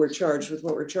 even though we're charged with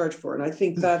what we're charged for. And I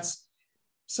think that's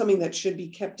something that should be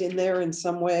kept in there in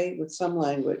some way with some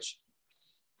language.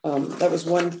 That was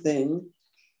one thing.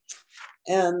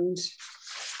 And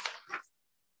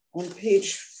on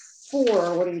page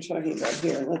 4, what are you talking about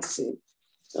here? Let's see.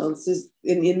 This is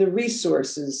in the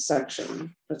resources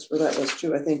section. That's where that was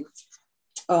too, I think.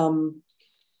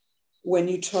 When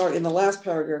you talk in the last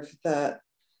paragraph that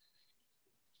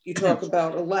you talk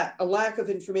about a lack of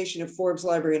information of Forbes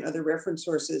Library and other reference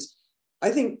sources,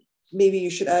 I think maybe you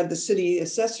should add the city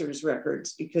assessor's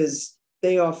records because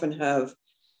they often have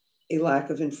a lack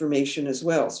of information as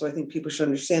well. So I think people should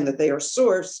understand that they are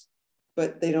source,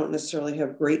 but they don't necessarily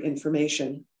have great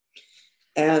information.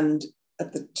 And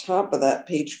at the top of that,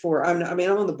 page 4, I'm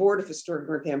on the board of Historic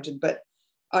Northampton, but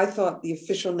I thought the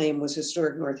official name was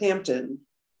Historic Northampton,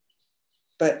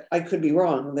 but I could be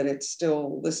wrong that it's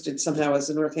still listed somehow as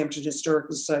the Northampton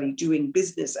Historical Society doing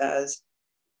business as.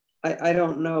 I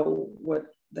don't know what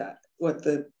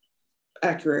the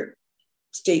accurate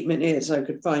statement is. I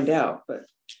could find out, but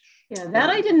yeah, that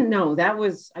I didn't know.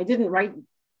 I didn't write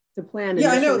the plan.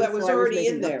 Yeah, I know that was already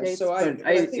in there. Updates, so I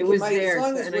think it was there,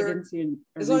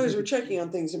 as long as we're checking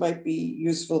on things, it might be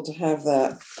useful to have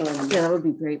that. Yeah, that would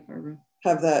be great, Barbara.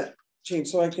 Have that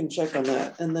changed so I can check on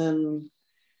that. And then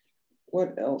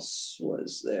what else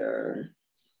was there?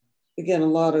 Again, a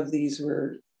lot of these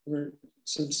were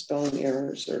some spelling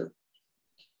errors, or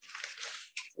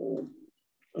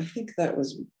I think that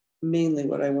was mainly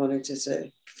what I wanted to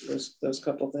say. Those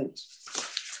couple things.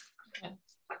 Okay.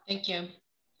 Thank you.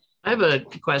 I have a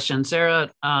question, Sarah.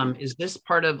 Is this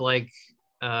part of like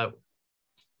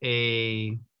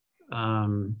updating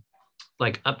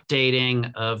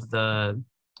of the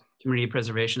Community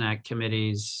Preservation Act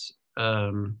Committee's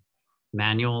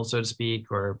manual, so to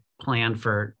speak, or plan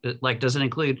for, like, does it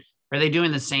include, are they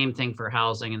doing the same thing for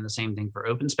housing and the same thing for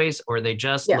open space, or are they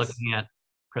just looking at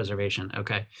preservation?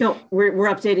 Okay. No, we're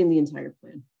updating the entire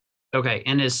plan. Okay,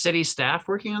 and is city staff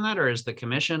working on that, or is the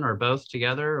commission, or both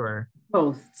together, or?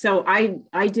 Both. So I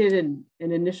did an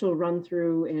initial run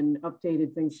through and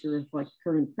updated things to reflect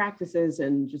current practices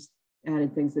and just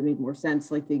added things that made more sense,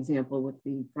 like the example with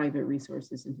the private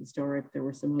resources and historic. There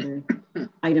were some other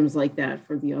items like that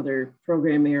for the other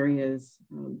program areas,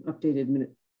 updated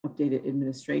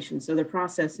administration. So the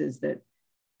process is that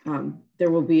there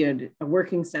will be a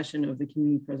working session of the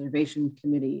Community Preservation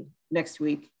Committee next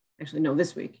week. Actually, no,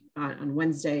 this week on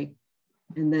Wednesday,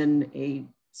 and then a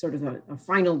sort of a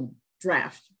final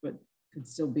draft, but could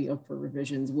still be up for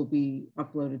revisions, will be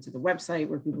uploaded to the website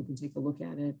where people can take a look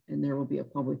at it. And there will be a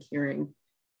public hearing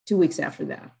 2 weeks after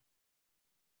that.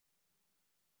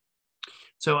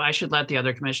 So I should let the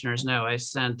other commissioners know. I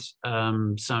sent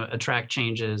a track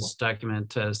changes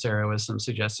document to Sarah with some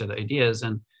suggested ideas.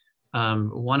 And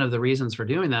one of the reasons for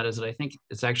doing that is that I think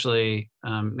it's actually,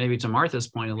 maybe to Martha's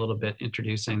point a little bit,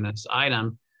 introducing this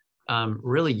item,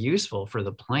 really useful for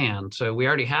the plan. So we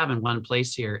already have in one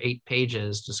place here 8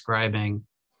 pages describing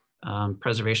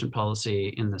preservation policy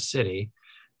in the city.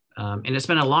 And it's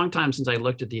been a long time since I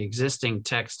looked at the existing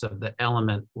text of the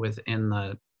element within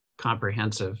the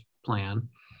comprehensive plan.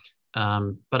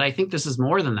 But I think this is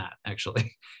more than that,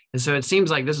 actually. And so it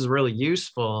seems like this is really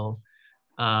useful,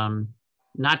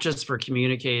 not just for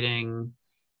communicating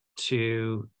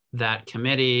to that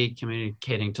committee,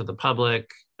 communicating to the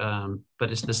public,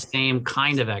 but it's the same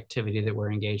kind of activity that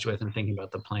we're engaged with in thinking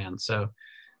about the plan. So,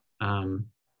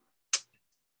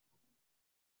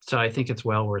 so I think it's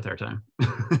well worth our time.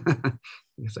 I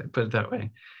guess I put it that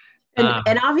way.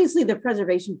 And obviously the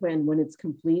preservation plan, when it's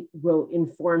complete, will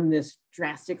inform this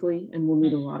drastically, and we'll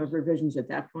need a lot of revisions at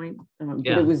that point. But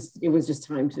it was just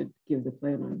time to give the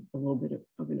plan a little bit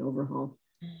of an overhaul.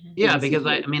 Yeah, because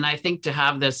I mean, I think to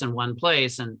have this in one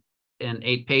place and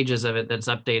 8 pages of it that's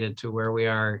updated to where we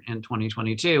are in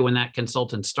 2022, when that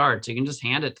consultant starts, you can just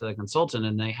hand it to the consultant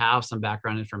and they have some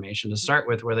background information to start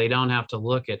with, where they don't have to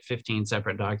look at 15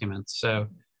 separate documents. So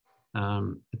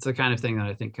it's the kind of thing that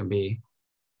I think can be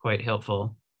quite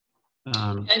helpful.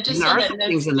 And just there on are that some note,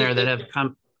 things in there that have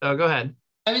come. Oh, go ahead.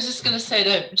 I was just going to say,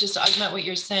 to just augment what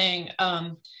you're saying,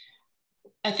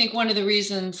 I think one of the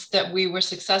reasons that we were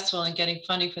successful in getting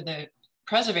funding for the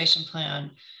preservation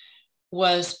plan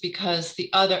was because the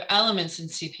other elements in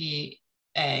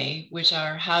CPA, which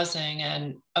are housing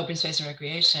and open space and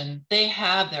recreation, they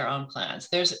have their own plans.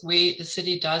 The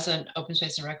city does an open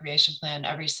space and recreation plan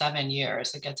every 7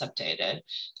 years. It gets updated,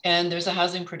 and there's a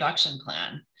housing production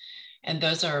plan. And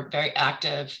those are very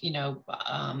active,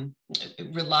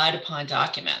 relied upon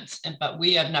documents. But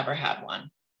we have never had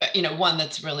one, one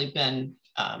that's really been,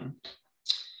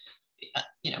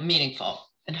 meaningful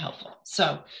and helpful.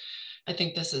 So I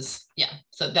think this is,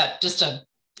 so that just a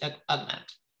augment.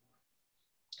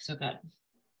 So good.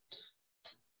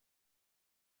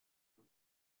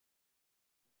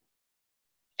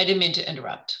 I didn't mean to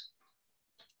interrupt.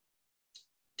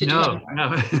 No.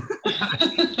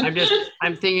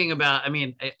 I'm thinking about,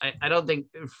 I don't think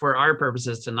for our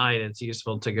purposes tonight, it's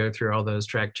useful to go through all those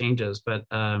track changes, but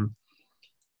I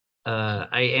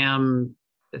am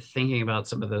thinking about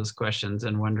some of those questions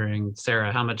and wondering,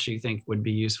 Sarah, how much you think would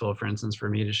be useful, for instance, for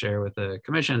me to share with the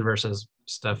commission versus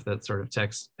stuff that sort of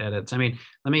text edits. Maybe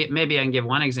I can give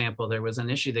one example. There was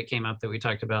an issue that came up that we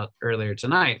talked about earlier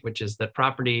tonight, which is that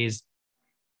properties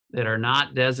that are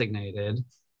not designated,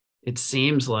 it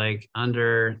seems like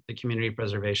under the Community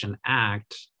Preservation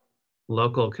Act,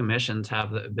 local commissions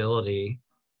have the ability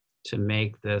to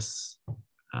make this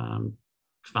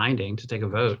finding, to take a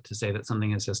vote to say that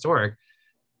something is historic.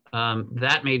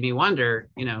 That made me wonder,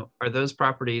 are those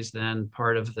properties then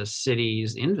part of the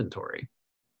city's inventory,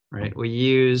 right? We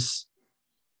use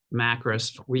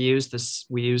MACRIS, we use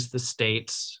the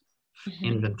state's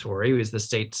inventory, we use the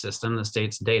state system, the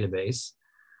state's database.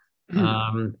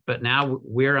 But now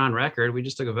we're on record, we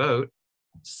just took a vote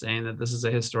saying that this is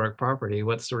a historic property.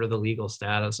 What's sort of the legal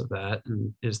status of that?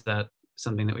 And is that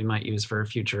something that we might use for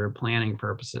future planning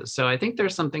purposes? So I think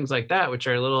there's some things like that, which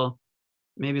are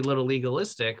maybe a little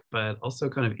legalistic, but also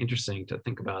kind of interesting to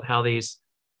think about how these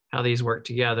work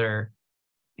together,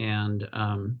 and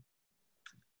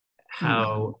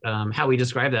how we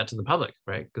describe that to the public,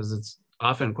 right? Because it's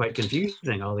often quite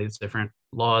confusing, all these different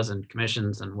laws and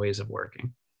commissions and ways of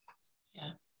working.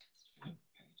 Yeah.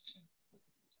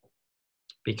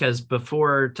 Because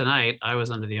before tonight, I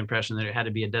was under the impression that it had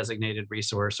to be a designated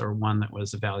resource or one that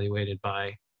was evaluated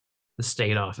by the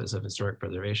State Office of Historic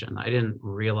Preservation. I didn't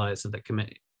realize that the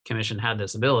commission had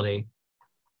this ability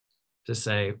to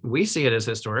say, we see it as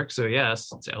historic, so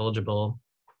yes, it's eligible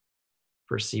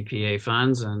for CPA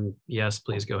funds, and yes,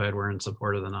 please go ahead, we're in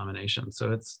support of the nomination.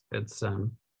 So it's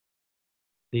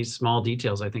these small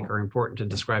details I think are important to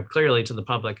describe clearly to the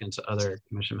public and to other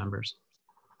commission members.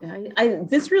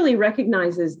 This really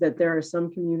recognizes that there are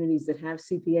some communities that have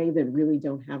CPA that really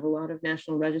don't have a lot of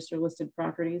National Register listed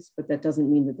properties, but that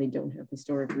doesn't mean that they don't have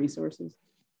historic resources.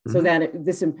 So that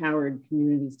this empowered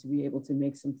communities to be able to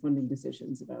make some funding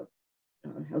decisions about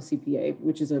how CPA,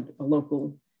 which is a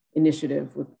local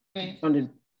initiative with funded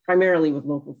primarily with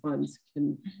local funds,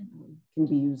 can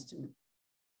be used to.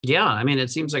 Yeah, it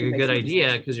seems like a good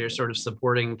idea because you're sort of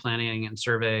supporting planning and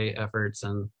survey efforts,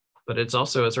 but it's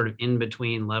also a sort of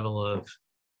in-between level of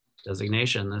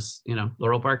designation. This,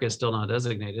 Laurel Park is still not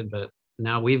designated, but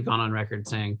now we've gone on record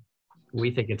saying we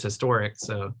think it's historic.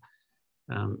 So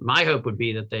my hope would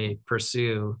be that they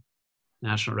pursue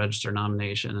National Register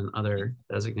nomination and other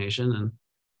designation,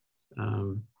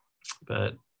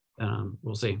 but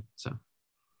we'll see. So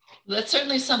that's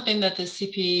certainly something that the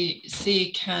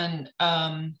CPC can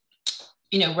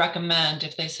recommend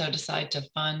if they so decide to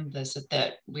fund this,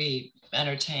 that we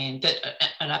entertain, that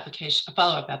a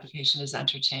follow-up application is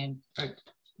entertained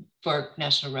for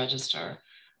National Register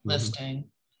listing.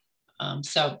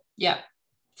 So yeah,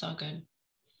 it's all good.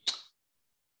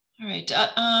 All right,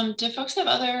 do folks have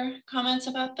other comments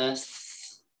about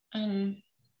this?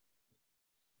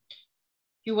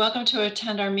 You're welcome to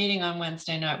attend our meeting on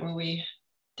Wednesday night where we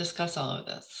discuss all of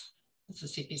this, as the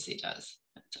CPC does.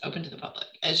 It's open to the public,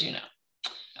 as you know.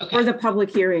 Okay. Or the public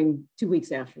hearing 2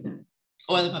 weeks after that.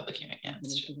 Or the public hearing, yeah.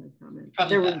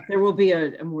 There will be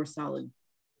a more solid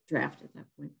draft at that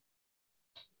point.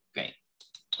 Great.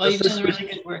 Well, you've done really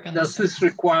good work on this. Does this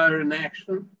require an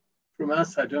action from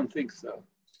us? I don't think so.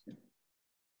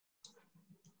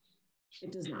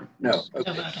 It does not. No.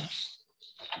 Okay.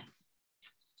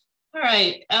 All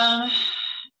right.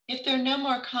 If there are no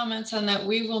more comments on that,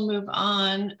 we will move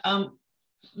on.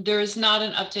 There is not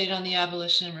an update on the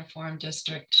Abolition and Reform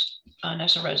District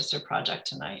National Register project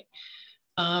tonight.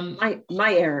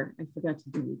 My error. I forgot to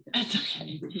delete that. That's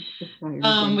okay.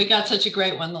 We got such a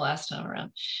great one the last time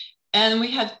around. And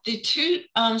we have the two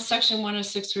Section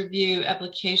 106 review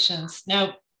applications.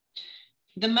 Now,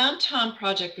 the Mount Tom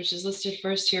project, which is listed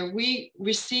first here, we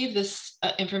received this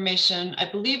information, I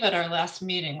believe, at our last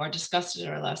meeting, or discussed it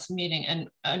at our last meeting, and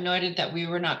noted that we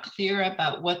were not clear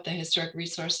about what the historic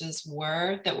resources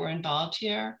were that were involved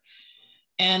here.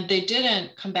 And they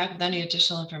didn't come back with any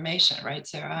additional information, right,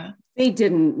 Sarah? They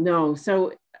didn't, no.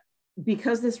 So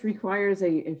because this requires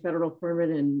a federal permit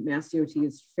and Mass DOT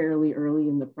is fairly early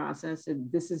in the process, and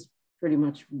this is pretty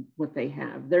much what they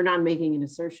have. They're not making an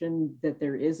assertion that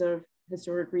there is a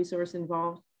historic resource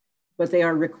involved, but they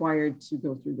are required to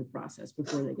go through the process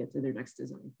before they get to their next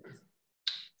design phase.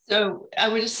 So I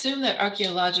would assume that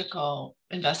archaeological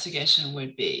investigation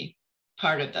would be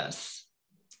part of this.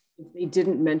 If they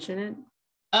didn't mention it,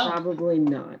 probably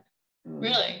not.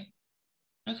 Really?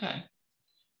 Okay.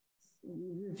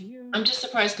 Review. I'm just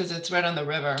surprised because it's right on the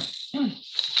river.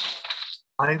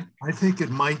 I think it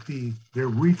might be they're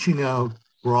reaching out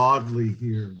broadly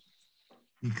here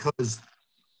because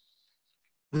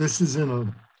this is in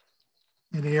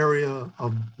an area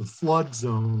of the flood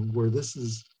zone where this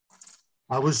is,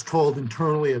 I was told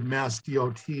internally at Mass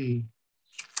DOT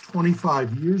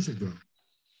 25 years ago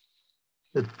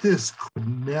that this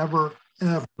could never,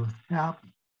 ever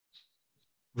happen.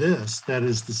 This, that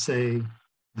is to say,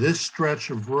 this stretch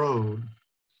of road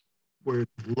where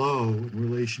it's low in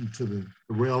relation to the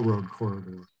railroad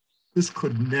corridor, this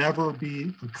could never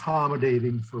be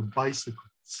accommodating for bicycles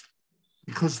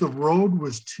because the road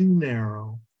was too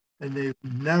narrow and they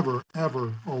would never,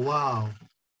 ever allow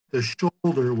the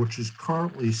shoulder, which is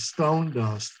currently stone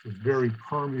dust with very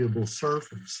permeable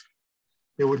surface,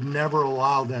 they would never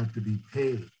allow that to be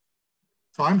paved.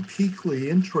 So I'm peakly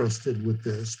interested with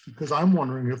this because I'm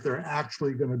wondering if they're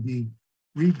actually going to be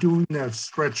redoing that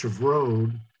stretch of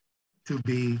road to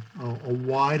be a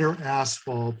wider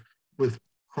asphalt with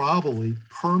probably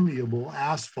permeable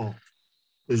asphalt.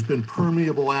 There's been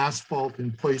permeable asphalt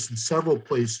in place in several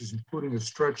places, including a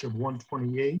stretch of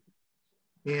 128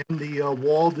 and the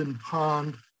Walden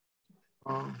Pond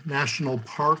National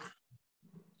Park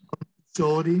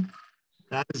facility.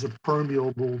 That is a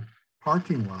permeable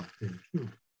parking lot there too.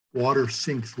 Water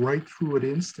sinks right through it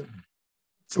instantly.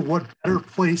 So what better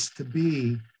place to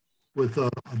be with a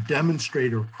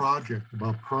demonstrator project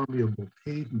about permeable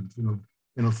pavement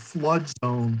in a flood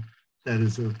zone that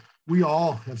is we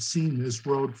all have seen this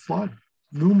road flood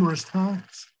numerous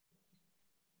times.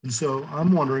 And so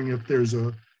I'm wondering if there's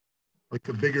a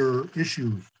bigger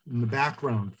issue in the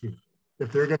background here.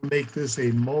 If they're going to make this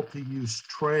a multi-use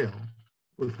trail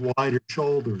with wider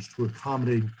shoulders to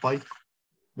accommodate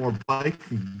more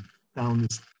biking down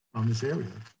this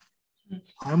area.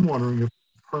 I'm wondering if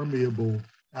permeable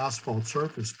asphalt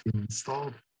surface being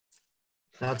installed.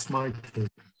 That's my take.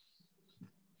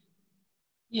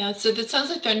 Yeah, so it sounds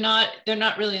like they're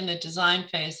not really in the design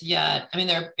phase yet. I mean,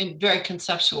 they're in very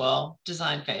conceptual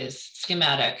design phase,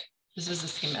 schematic. This is a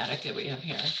schematic that we have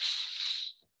here.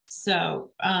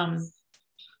 So,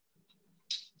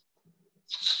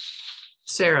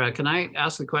 Sarah, can I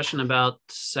ask a question about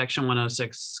Section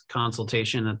 106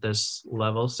 consultation at this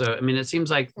level? So, I mean, it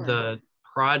seems like the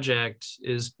project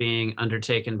is being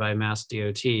undertaken by Mass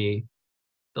DOT. The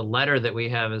letter that we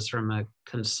have is from a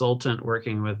consultant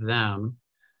working with them.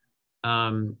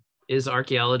 Is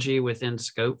archaeology within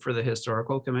scope for the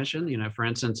Historical Commission? You know, for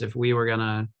instance, if we were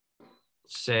gonna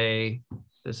say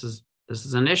this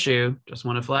is an issue, just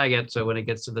want to flag it, so when it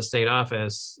gets to the state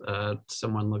office,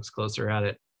 someone looks closer at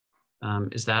it.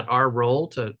 Is that our role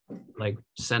to like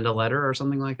send a letter or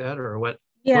something like that, or what?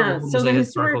 Yeah, what so the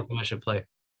Historical Commission play?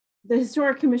 The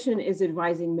Historic Commission is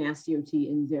advising Mass DOT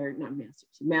in their,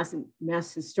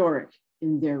 Mass Historic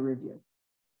in their review.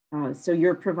 So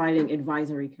you're providing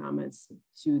advisory comments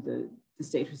to the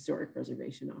State Historic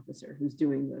Preservation Officer who's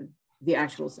doing the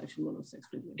actual Section 106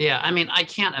 review. Yeah, I mean, I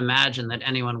can't imagine that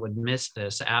anyone would miss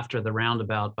this after the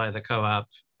roundabout by the co-op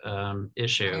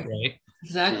issue, right?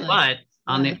 Exactly.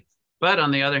 But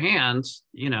on the other hand,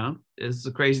 you know, it's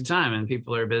a crazy time and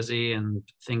people are busy and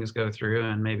things go through,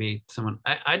 and maybe someone,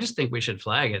 I just think we should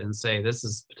flag it and say this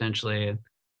is potentially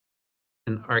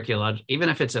an archaeological, even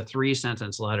if it's a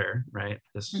 3-sentence letter, right?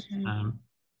 This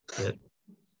that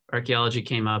archaeology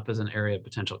came up as an area of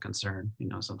potential concern, you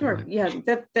know, something. Sure, like yeah,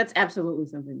 that's absolutely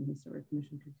something the Historic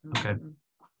Commission could comment on.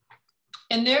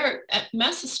 And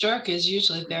Mass Historic is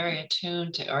usually very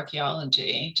attuned to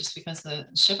archaeology, just because the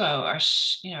SHPO are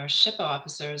SHPO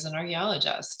officers and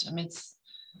archaeologists. I mean, it's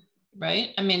right.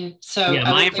 I mean, so yeah,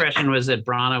 my impression was that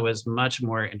Brana was much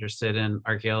more interested in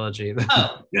archaeology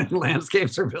than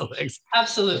landscapes or buildings.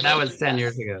 Absolutely, that was 10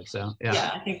 years ago. So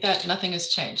yeah, I think that nothing has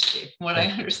changed, Steve, from what I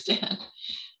understand.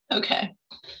 Okay.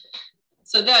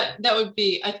 So that would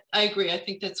be, I agree. I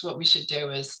think that's what we should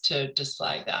do, is to just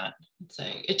flag that.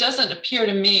 Say, it doesn't appear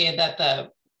to me that the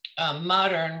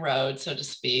modern road, so to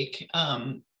speak,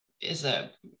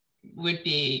 would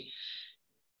be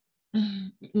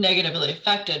negatively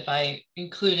affected by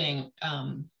including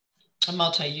a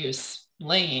multi-use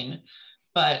lane,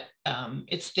 but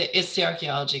it's the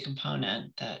archaeology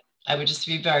component that I would just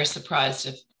be very surprised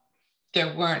if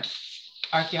there weren't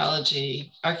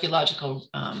archaeological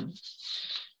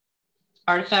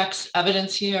artifacts,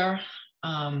 evidence here.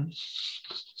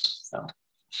 So,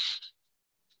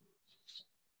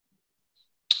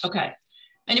 okay.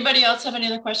 Anybody else have any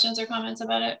other questions or comments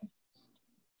about it?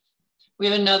 We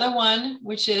have another one,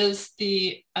 which is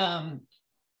the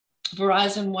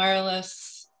Verizon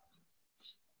wireless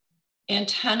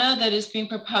antenna that is being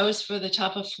proposed for the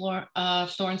top of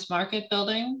Thorns Market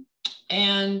building.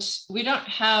 And we don't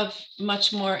have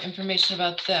much more information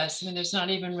about this. I mean, there's not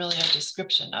even really a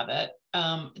description of it.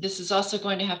 This is also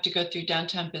going to have to go through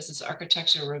downtown business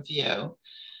architecture review.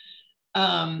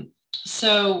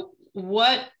 So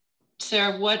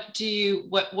Sarah, what do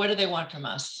they want from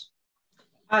us?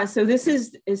 So this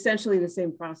is essentially the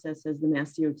same process as the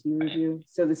Mass DOT review. Right.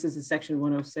 So this is a section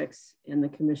 106, and the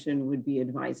commission would be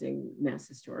advising Mass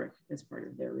Historic as part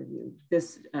of their review.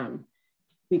 This,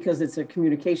 because it's a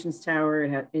communications tower,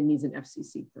 it needs an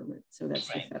FCC permit. So that's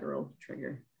right. The federal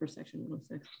trigger for section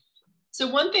 106. So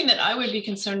one thing that I would be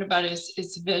concerned about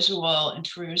is visual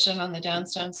intrusion on the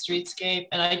downtown streetscape.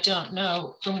 And I don't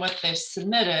know, from what they've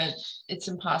submitted, it's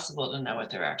impossible to know what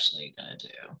they're actually going to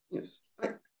do. Yeah.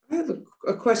 I have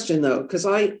a question though, because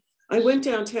I went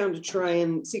downtown to try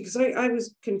and see, because I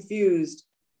was confused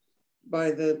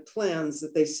by the plans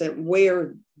that they sent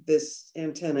where this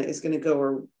antenna is going to go,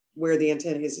 or where the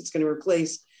antenna is. It's going to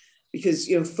replace, because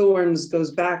Thorns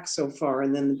goes back so far,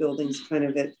 and then the building's kind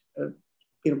of at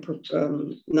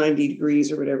 90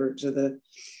 degrees or whatever to the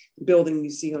building you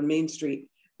see on Main Street.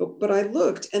 But I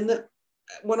looked, and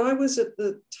when I was at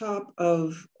the top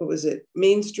of, what was it,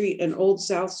 Main Street and Old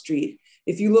South Street,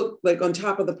 if you look like on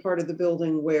top of the part of the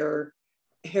building where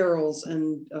Harold's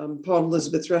and Paul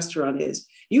Elizabeth's restaurant is,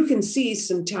 you can see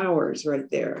some towers right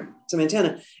there, some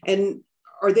antenna. And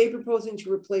are they proposing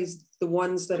to replace the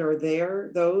ones that are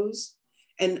there, those?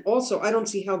 And also, I don't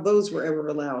see how those were ever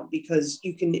allowed, because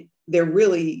they're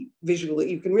really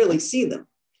visually, you can really see them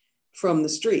from the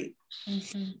street.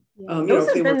 Mm-hmm.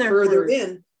 If they were further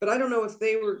in, but I don't know if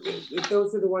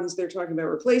those are the ones they're talking about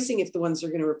replacing, if the ones they're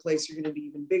going to replace are going to be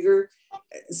even bigger.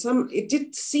 It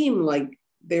did seem like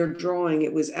their drawing,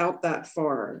 it was out that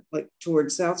far, like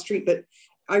towards South Street, but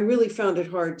I really found it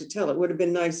hard to tell. It would have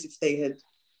been nice if they had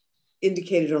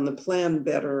indicated on the plan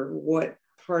better what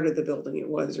part of the building it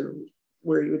was, or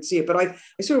where you would see it. But I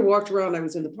sort of walked around, I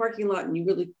was in the parking lot, and you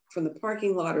really, from the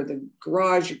parking lot or the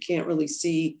garage, you can't really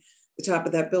see the top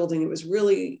of that building. It was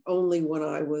really only when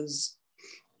I was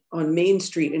on Main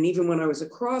Street, and even when I was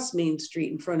across Main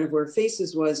Street in front of where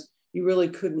Faces was, you really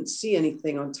couldn't see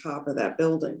anything on top of that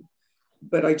building.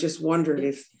 But I just wondered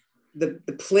if the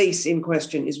place in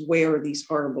question is where these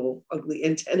horrible, ugly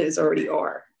antennas already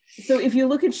are. So if you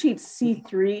look at sheet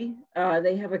C3,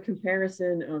 they have a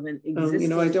comparison of an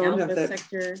existing alpha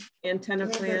sector antenna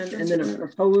plan and then a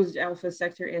proposed alpha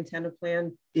sector antenna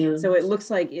plan. Yeah. So it looks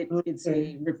like it's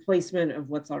a replacement of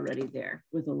what's already there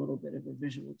with a little bit of a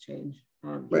visual change.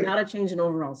 Right. Not a change in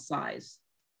overall size.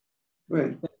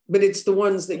 Right, but it's the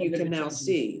ones that you can now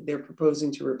see they're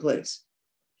proposing to replace.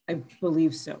 I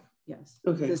believe so, yes.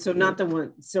 Okay. So not the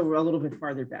one, so we're a little bit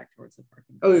farther back towards the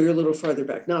parking. Oh, you're a little farther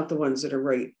back, not the ones that are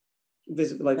right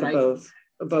visible, like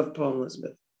above Paul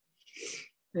Elizabeth.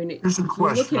 There's a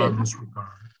question on this regard.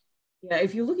 Yeah,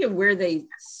 if you look at where they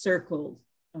circled,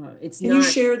 it's Can you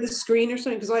share the screen or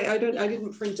something? Because I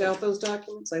didn't print out those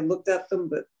documents. I looked at them,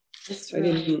 but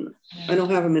I don't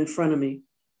have them in front of me.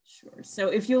 Sure. So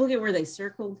if you look at where they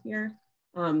circled here,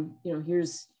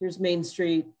 here's Main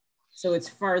Street. So it's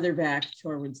farther back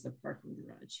towards the parking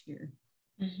garage here.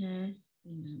 Mm-hmm.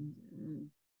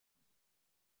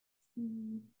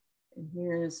 And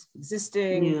here's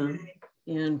existing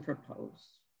and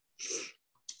proposed.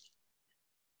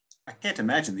 I can't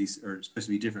imagine these are supposed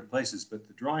to be different places, but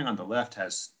the drawing on the left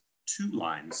has two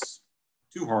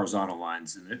horizontal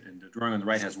lines in it, and the drawing on the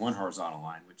right has one horizontal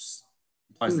line, which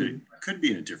implies that it could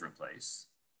be in a different place.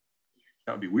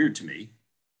 That would be weird to me.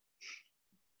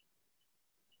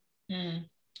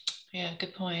 Yeah,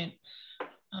 good point.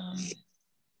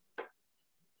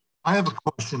 I have a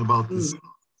question about this.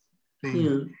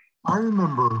 I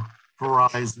remember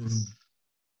Verizon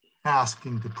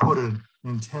asking to put an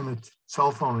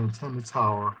cell phone antenna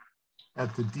tower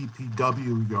at the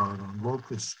DPW yard on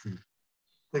Locust Street.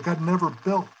 They got never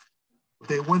built.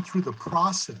 They went through the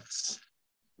process,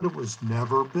 but it was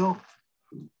never built.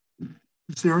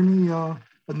 Is there any,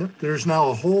 there's now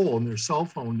a hole in their cell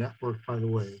phone network, by the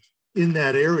way, in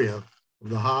that area of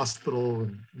the hospital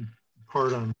and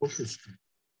part on Locust Street.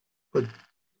 But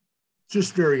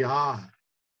just very odd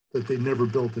that they never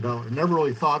built it out. I never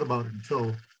really thought about it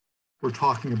until we're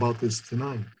talking about this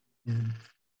tonight. And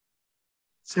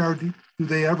Sarah, do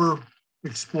they ever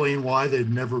explain why they'd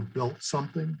never built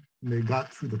something and they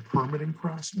got through the permitting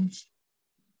process?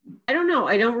 I don't know.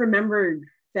 I don't remember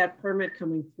that permit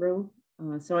coming through.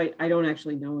 So I don't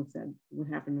actually know if that what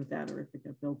happened with that or if it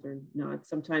got built or not.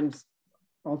 Sometimes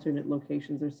alternate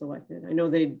locations are selected. I know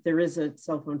there is a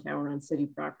cell phone tower on city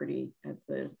property at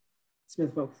the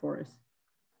Smith Oak Forest.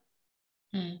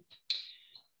 Well,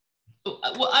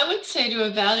 I would say to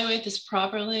evaluate this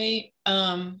properly,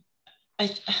 I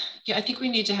think we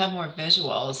need to have more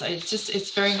visuals.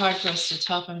 It's very hard for us to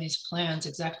tell from these plans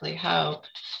exactly how,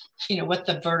 what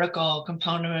the vertical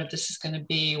component of this is going to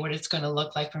be, what it's going to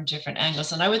look like from different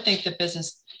angles. And I would think the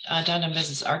downtown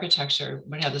business architecture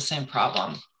would have the same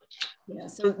problem. Yeah,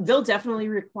 so they'll definitely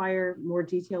require more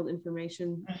detailed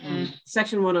information.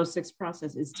 Section 106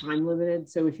 process is time limited.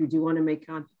 So if you do want to make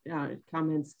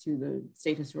comments to the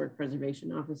State Historic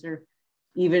Preservation Officer,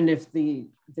 even if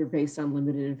they're based on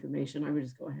limited information, I would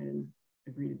just go ahead and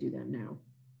agree to do that now.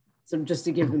 So just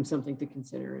to give them something to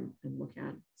consider and look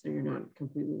at, so you're not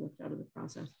completely left out of the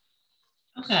process.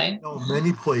 Okay.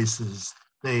 Many places,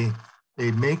 they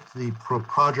make the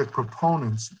project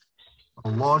proponents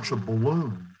launch a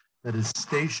balloon that is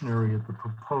stationary at the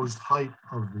proposed height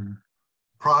of the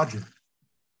project.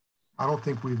 I don't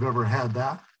think we've ever had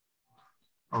that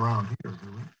around here, do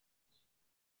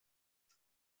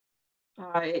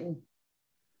we?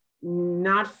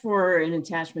 Not for an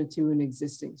attachment to an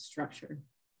existing structure.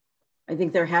 I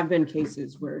think there have been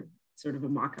cases where sort of a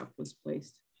mock-up was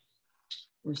placed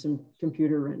or some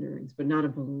computer renderings, but not a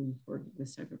balloon for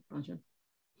this type of project.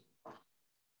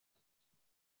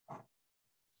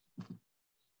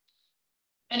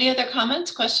 Any other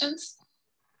comments, questions?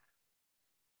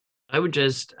 I would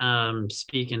just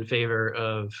speak in favor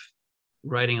of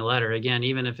writing a letter, again,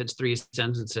 even if it's 3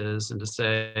 sentences, and to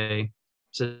say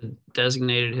it's a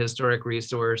designated historic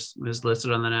resource, was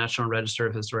listed on the National Register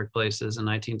of Historic Places in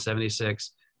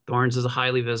 1976. Thorns is a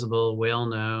highly visible,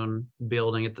 well-known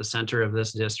building at the center of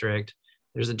this district.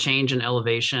 There's a change in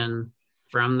elevation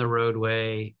from the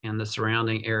roadway and the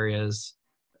surrounding areas.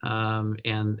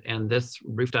 And this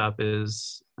rooftop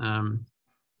is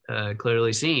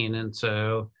clearly seen. And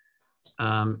so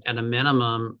at a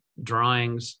minimum,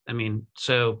 drawings,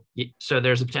 so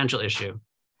there's a potential issue,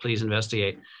 please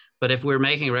investigate. But if we're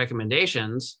making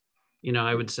recommendations,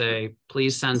 I would say,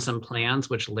 please send some plans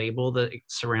which label the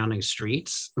surrounding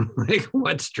streets. Like,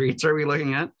 what streets are we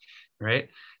looking at, right?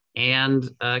 And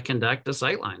conduct a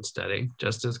sightline study,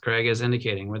 just as Craig is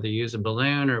indicating, whether you use a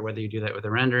balloon or whether you do that with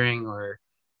a rendering or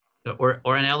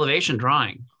an elevation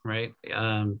drawing, right?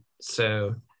 At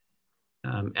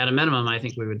a minimum, I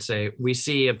think we would say we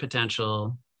see a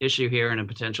potential issue here and a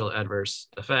potential adverse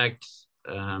effect.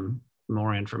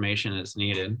 More information is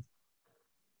needed.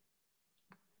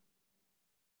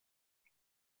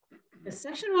 The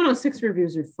Section 106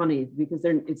 reviews are funny because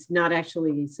it's not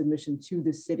actually a submission to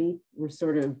the city. We're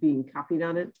sort of being copied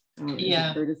on it, as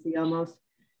a courtesy almost.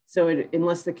 So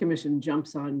unless the commission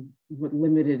jumps on what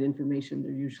limited information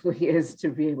there usually is to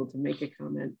be able to make a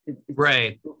comment,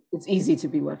 it's easy to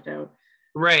be left out.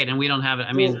 Right, and we don't have it.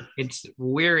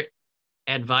 We're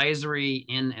advisory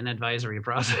in an advisory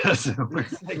process. We're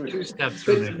like 2 steps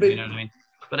from it, you know what I mean?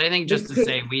 But I think just to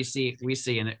say we see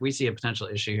a potential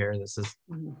issue here.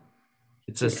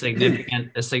 It's a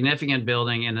significant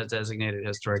building in a designated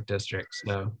historic district.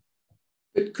 So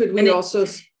could we also?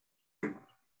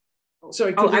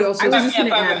 Sorry, could we also? I was just going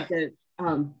to add that.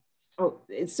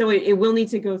 So it will need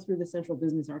to go through the central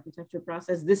business architecture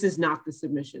process. This is not the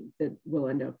submission that will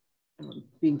end up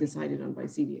being decided on by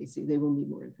CDAC. They will need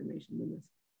more information than this.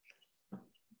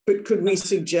 But could we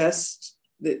suggest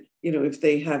that, if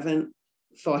they haven't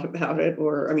thought about it,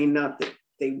 or not that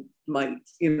they might,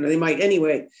 they might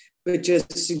anyway, but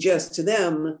just suggest to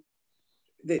them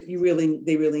that they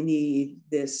really need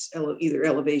this either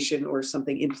elevation or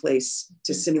something in place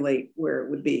to simulate where it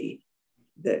would be,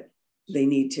 that they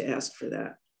need to ask for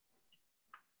that.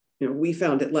 We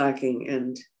found it lacking,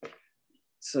 and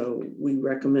so we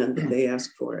recommend that they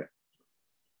ask for it.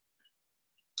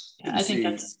 Yeah, I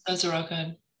think those are all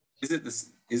good. Is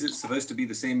Is it supposed to be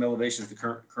the same elevation as the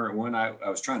current one? I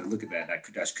was trying to look at that. I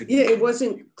just couldn't. Yeah, it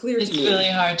wasn't clear to me. It's really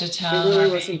hard to tell. It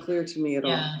really wasn't clear to me at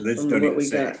all. They just from don't what even we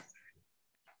say. got.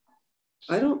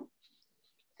 I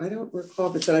don't recall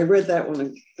if it said. I read that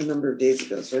one a number of days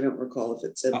ago, so I don't recall if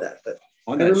it said that. But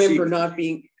I remember not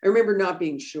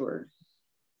being sure.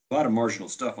 A lot of marginal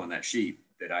stuff on that sheet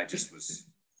that I just was.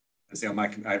 I say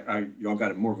y'all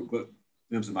got more of a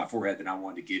glimpse of my forehead than I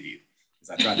wanted to give you, because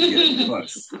I tried to get it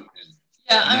close.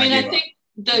 Yeah, I mean, I think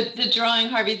the drawing,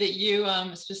 Harvey, that you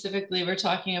specifically were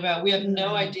talking about, we have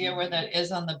no idea where that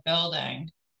is on the building.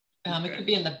 Okay. It could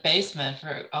be in the basement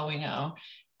for all we know.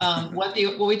 Well,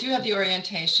 we do have the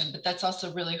orientation, but that's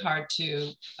also really hard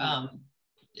to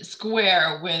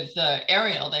square with the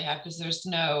aerial they have, because there's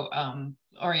no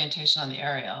orientation on the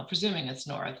aerial, presuming it's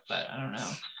north, but I don't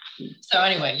know. So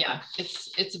anyway, yeah,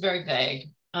 it's very vague.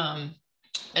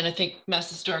 And I think Mass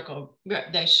Historical,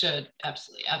 they should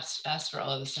absolutely ask for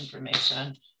all of this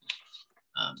information,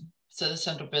 so the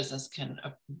central business can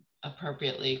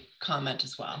appropriately comment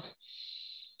as well.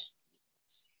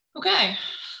 Okay.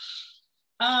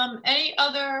 Any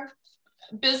other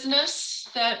business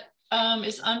that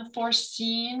is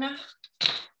unforeseen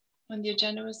when the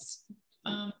agenda was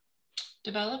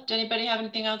developed? Anybody have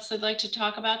anything else they'd like to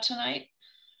talk about tonight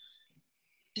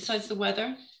besides the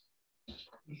weather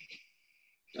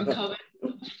or COVID?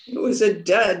 It was a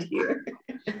dud here.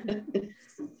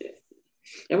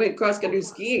 I went cross-country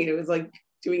skiing and it was like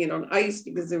doing it on ice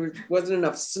because there wasn't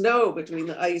enough snow between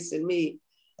the ice and me.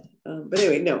 But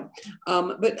anyway, no.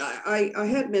 But I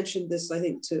had mentioned this, I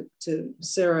think, to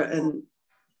Sarah and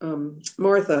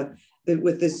Martha, that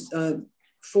with this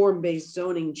form-based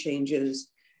zoning changes,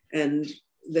 and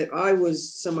that I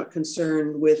was somewhat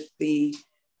concerned with the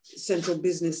central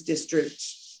business district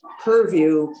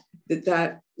purview,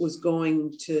 that was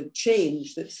going to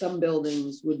change, that some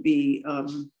buildings would be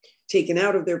taken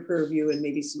out of their purview and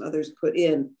maybe some others put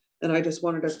in. And I just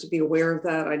wanted us to be aware of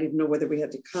that. I didn't know whether we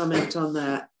had to comment on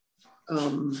that.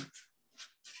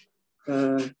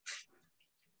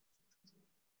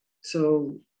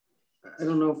 So I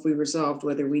don't know if we resolved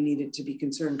whether we needed to be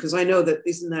concerned, because I know that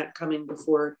isn't that coming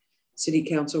before City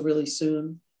Council really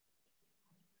soon?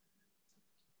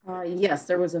 Yes,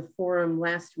 there was a forum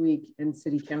last week, and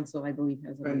City Council, I believe,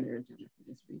 has it on their agenda for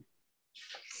this week.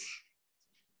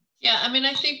 Yeah, I mean,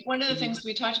 I think one of the things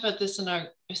we talked about this in our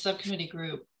subcommittee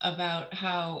group about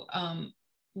how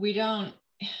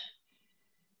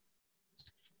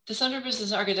the Center for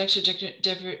Business Architecture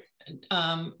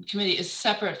committee is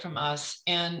separate from us.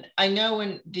 And I know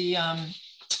when the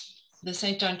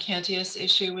St. John Cantius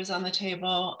issue was on the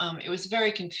table, it was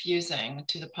very confusing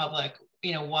to the public,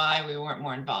 why we weren't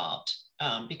more involved.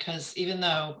 Because even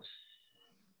though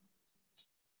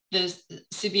the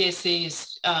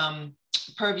CBAC's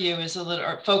purview is a little,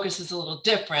 or focus is a little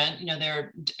different,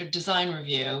 their design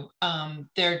review,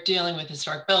 they're dealing with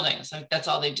historic buildings. Like that's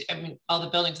all they do. I mean, all the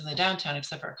buildings in the downtown,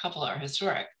 except for a couple, are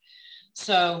historic.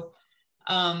 So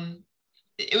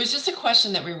it was just a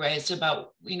question that we raised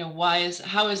about,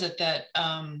 how is it that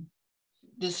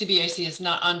the CBAC is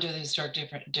not under the Historic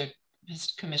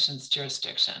Commission's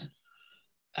jurisdiction?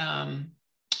 And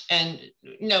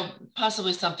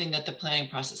possibly something that the planning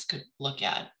process could look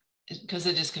at, because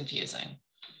it is confusing.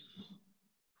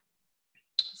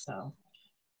 So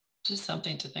just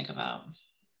something to think about.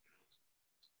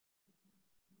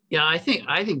 Yeah, I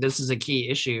think this is a key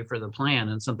issue for the plan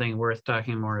and something worth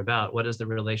talking more about. What is the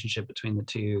relationship between the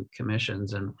two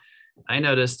commissions? And I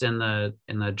noticed in the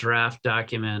draft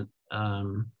document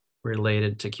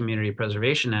related to Community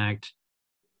Preservation Act,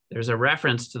 there's a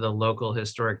reference to the local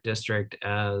historic district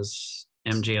as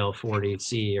MGL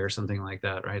 40C or something like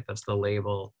that, right? That's the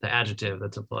label, the adjective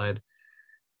that's applied.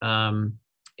 And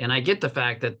I get the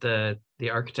fact that the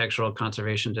Architectural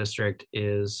Conservation District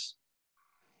is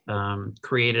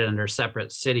created under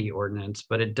separate city ordinance,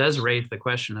 but it does raise the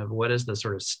question of what is the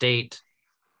sort of state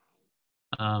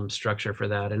structure for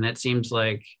that. And it seems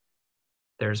like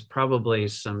there's probably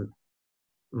some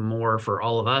more for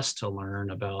all of us to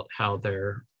learn about how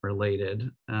they're related.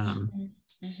 I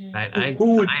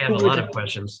have a lot of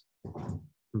questions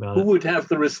about who would have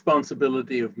the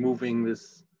responsibility of moving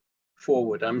this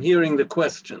forward? I'm hearing the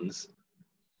questions,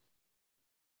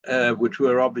 which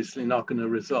we're obviously not going to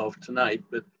resolve tonight,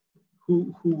 but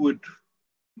who would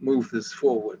move this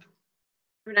forward?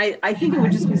 I mean, I think it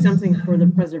would just be something for the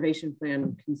preservation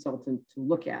plan consultant to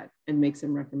look at and make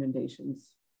some recommendations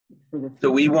for the future. So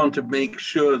we want to make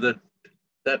sure that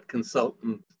that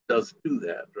consultant does do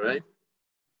that, right?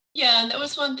 Yeah, and that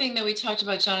was one thing that we talked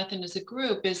about, Jonathan, as a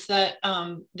group, is that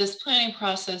this planning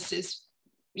process is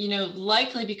you know,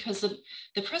 likely because the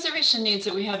preservation needs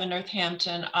that we have in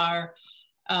Northampton are,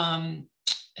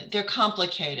 they're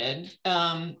complicated.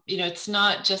 You know, it's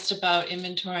not just about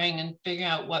inventorying and figuring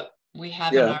out what we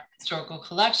have in our historical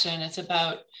collection. It's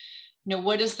about, you know,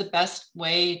 what is the best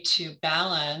way to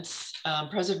balance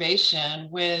preservation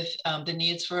with the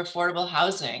needs for affordable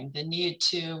housing, the need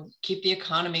to keep the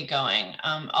economy going,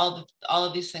 all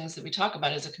of these things that we talk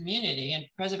about as a community, and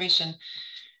preservation,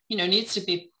 you know, needs to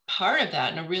be part of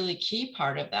that and a really key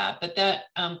part of that. But that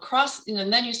you know,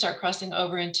 and then you start crossing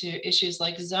over into issues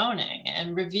like zoning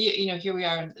and review. You know, here we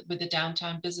are with the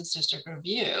downtown business district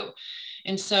review.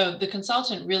 And so the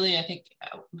consultant really, I think,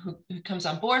 who comes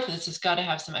on board for this has got to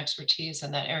have some expertise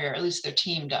in that area, or at least their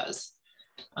team does.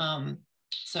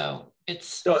 So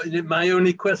my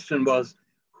only question was,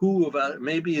 who about,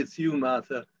 maybe it's you,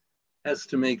 Martha, has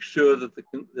to make sure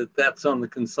that that's on the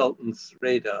consultant's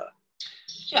radar.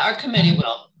 Yeah, our committee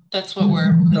will. That's what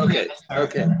we're involved with.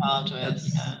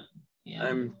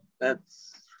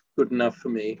 That's good enough for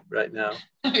me right now.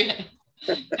 Okay.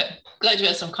 Glad you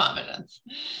have some confidence.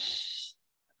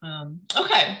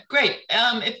 Okay, great.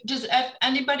 Does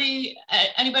anybody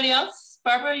else?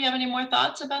 Barbara, you have any more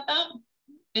thoughts about that?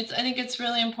 I think it's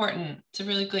really important. It's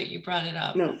really great you brought it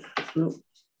up. No.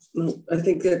 I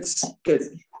think that's good.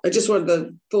 I just wanted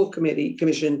the full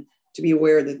commission to be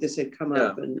aware that this had come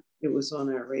up and it was on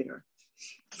our radar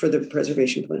for the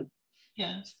preservation plan.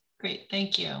 Yeah, great.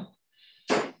 Thank you.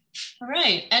 All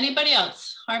right. Anybody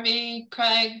else? Harvey,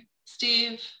 Craig,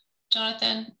 Steve,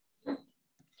 Jonathan?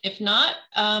 If not,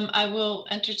 I will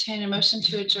entertain a motion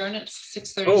to adjourn at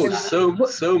 6:30. Oh,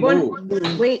 so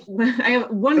moved. Wait, I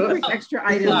have one quick extra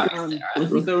item.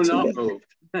 So not moved.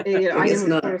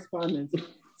 Item of correspondence.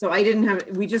 So I didn't have,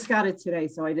 we just got it today,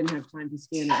 so I didn't have time to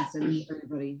scan it and send it to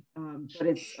everybody. But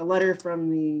it's a letter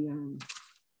from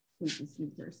who's this new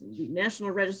person? The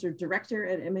National Register Director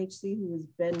at MHC, who is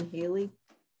Ben Haley,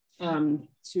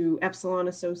 to Epsilon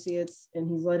Associates, and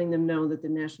he's letting them know that the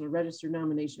National Register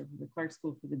nomination for the Clark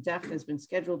School for the Deaf has been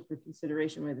scheduled for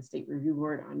consideration by the State Review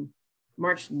Board on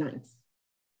March 9th.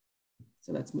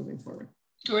 So that's moving forward.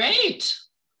 Great.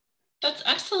 That's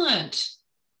excellent.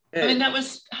 Hey. I mean,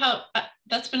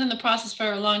 that's been in the process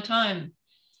for a long time.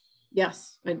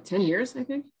 Yes, 10 years, I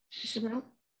think, just about.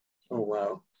 Oh,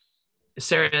 wow.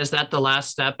 Sarah, is that the last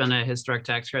step in a historic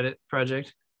tax credit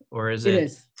project, or is it? It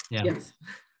is, yeah. Yes.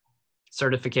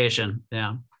 Certification,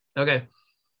 yeah. Okay.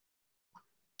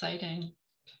 Exciting.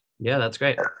 Yeah, that's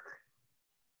great. All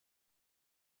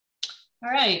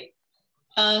right.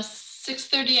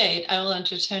 6:38, I will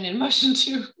entertain a motion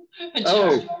to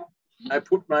adjourn. Oh, I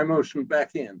put my motion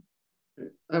back in.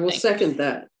 I will second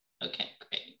that. Okay,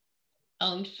 great.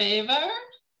 All in favor?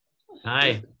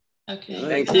 Aye. Okay.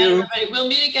 Thank you. Everybody. We'll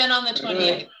meet again on the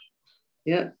 28th.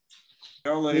 Yeah.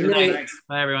 Bye,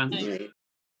 Bye, everyone. Bye.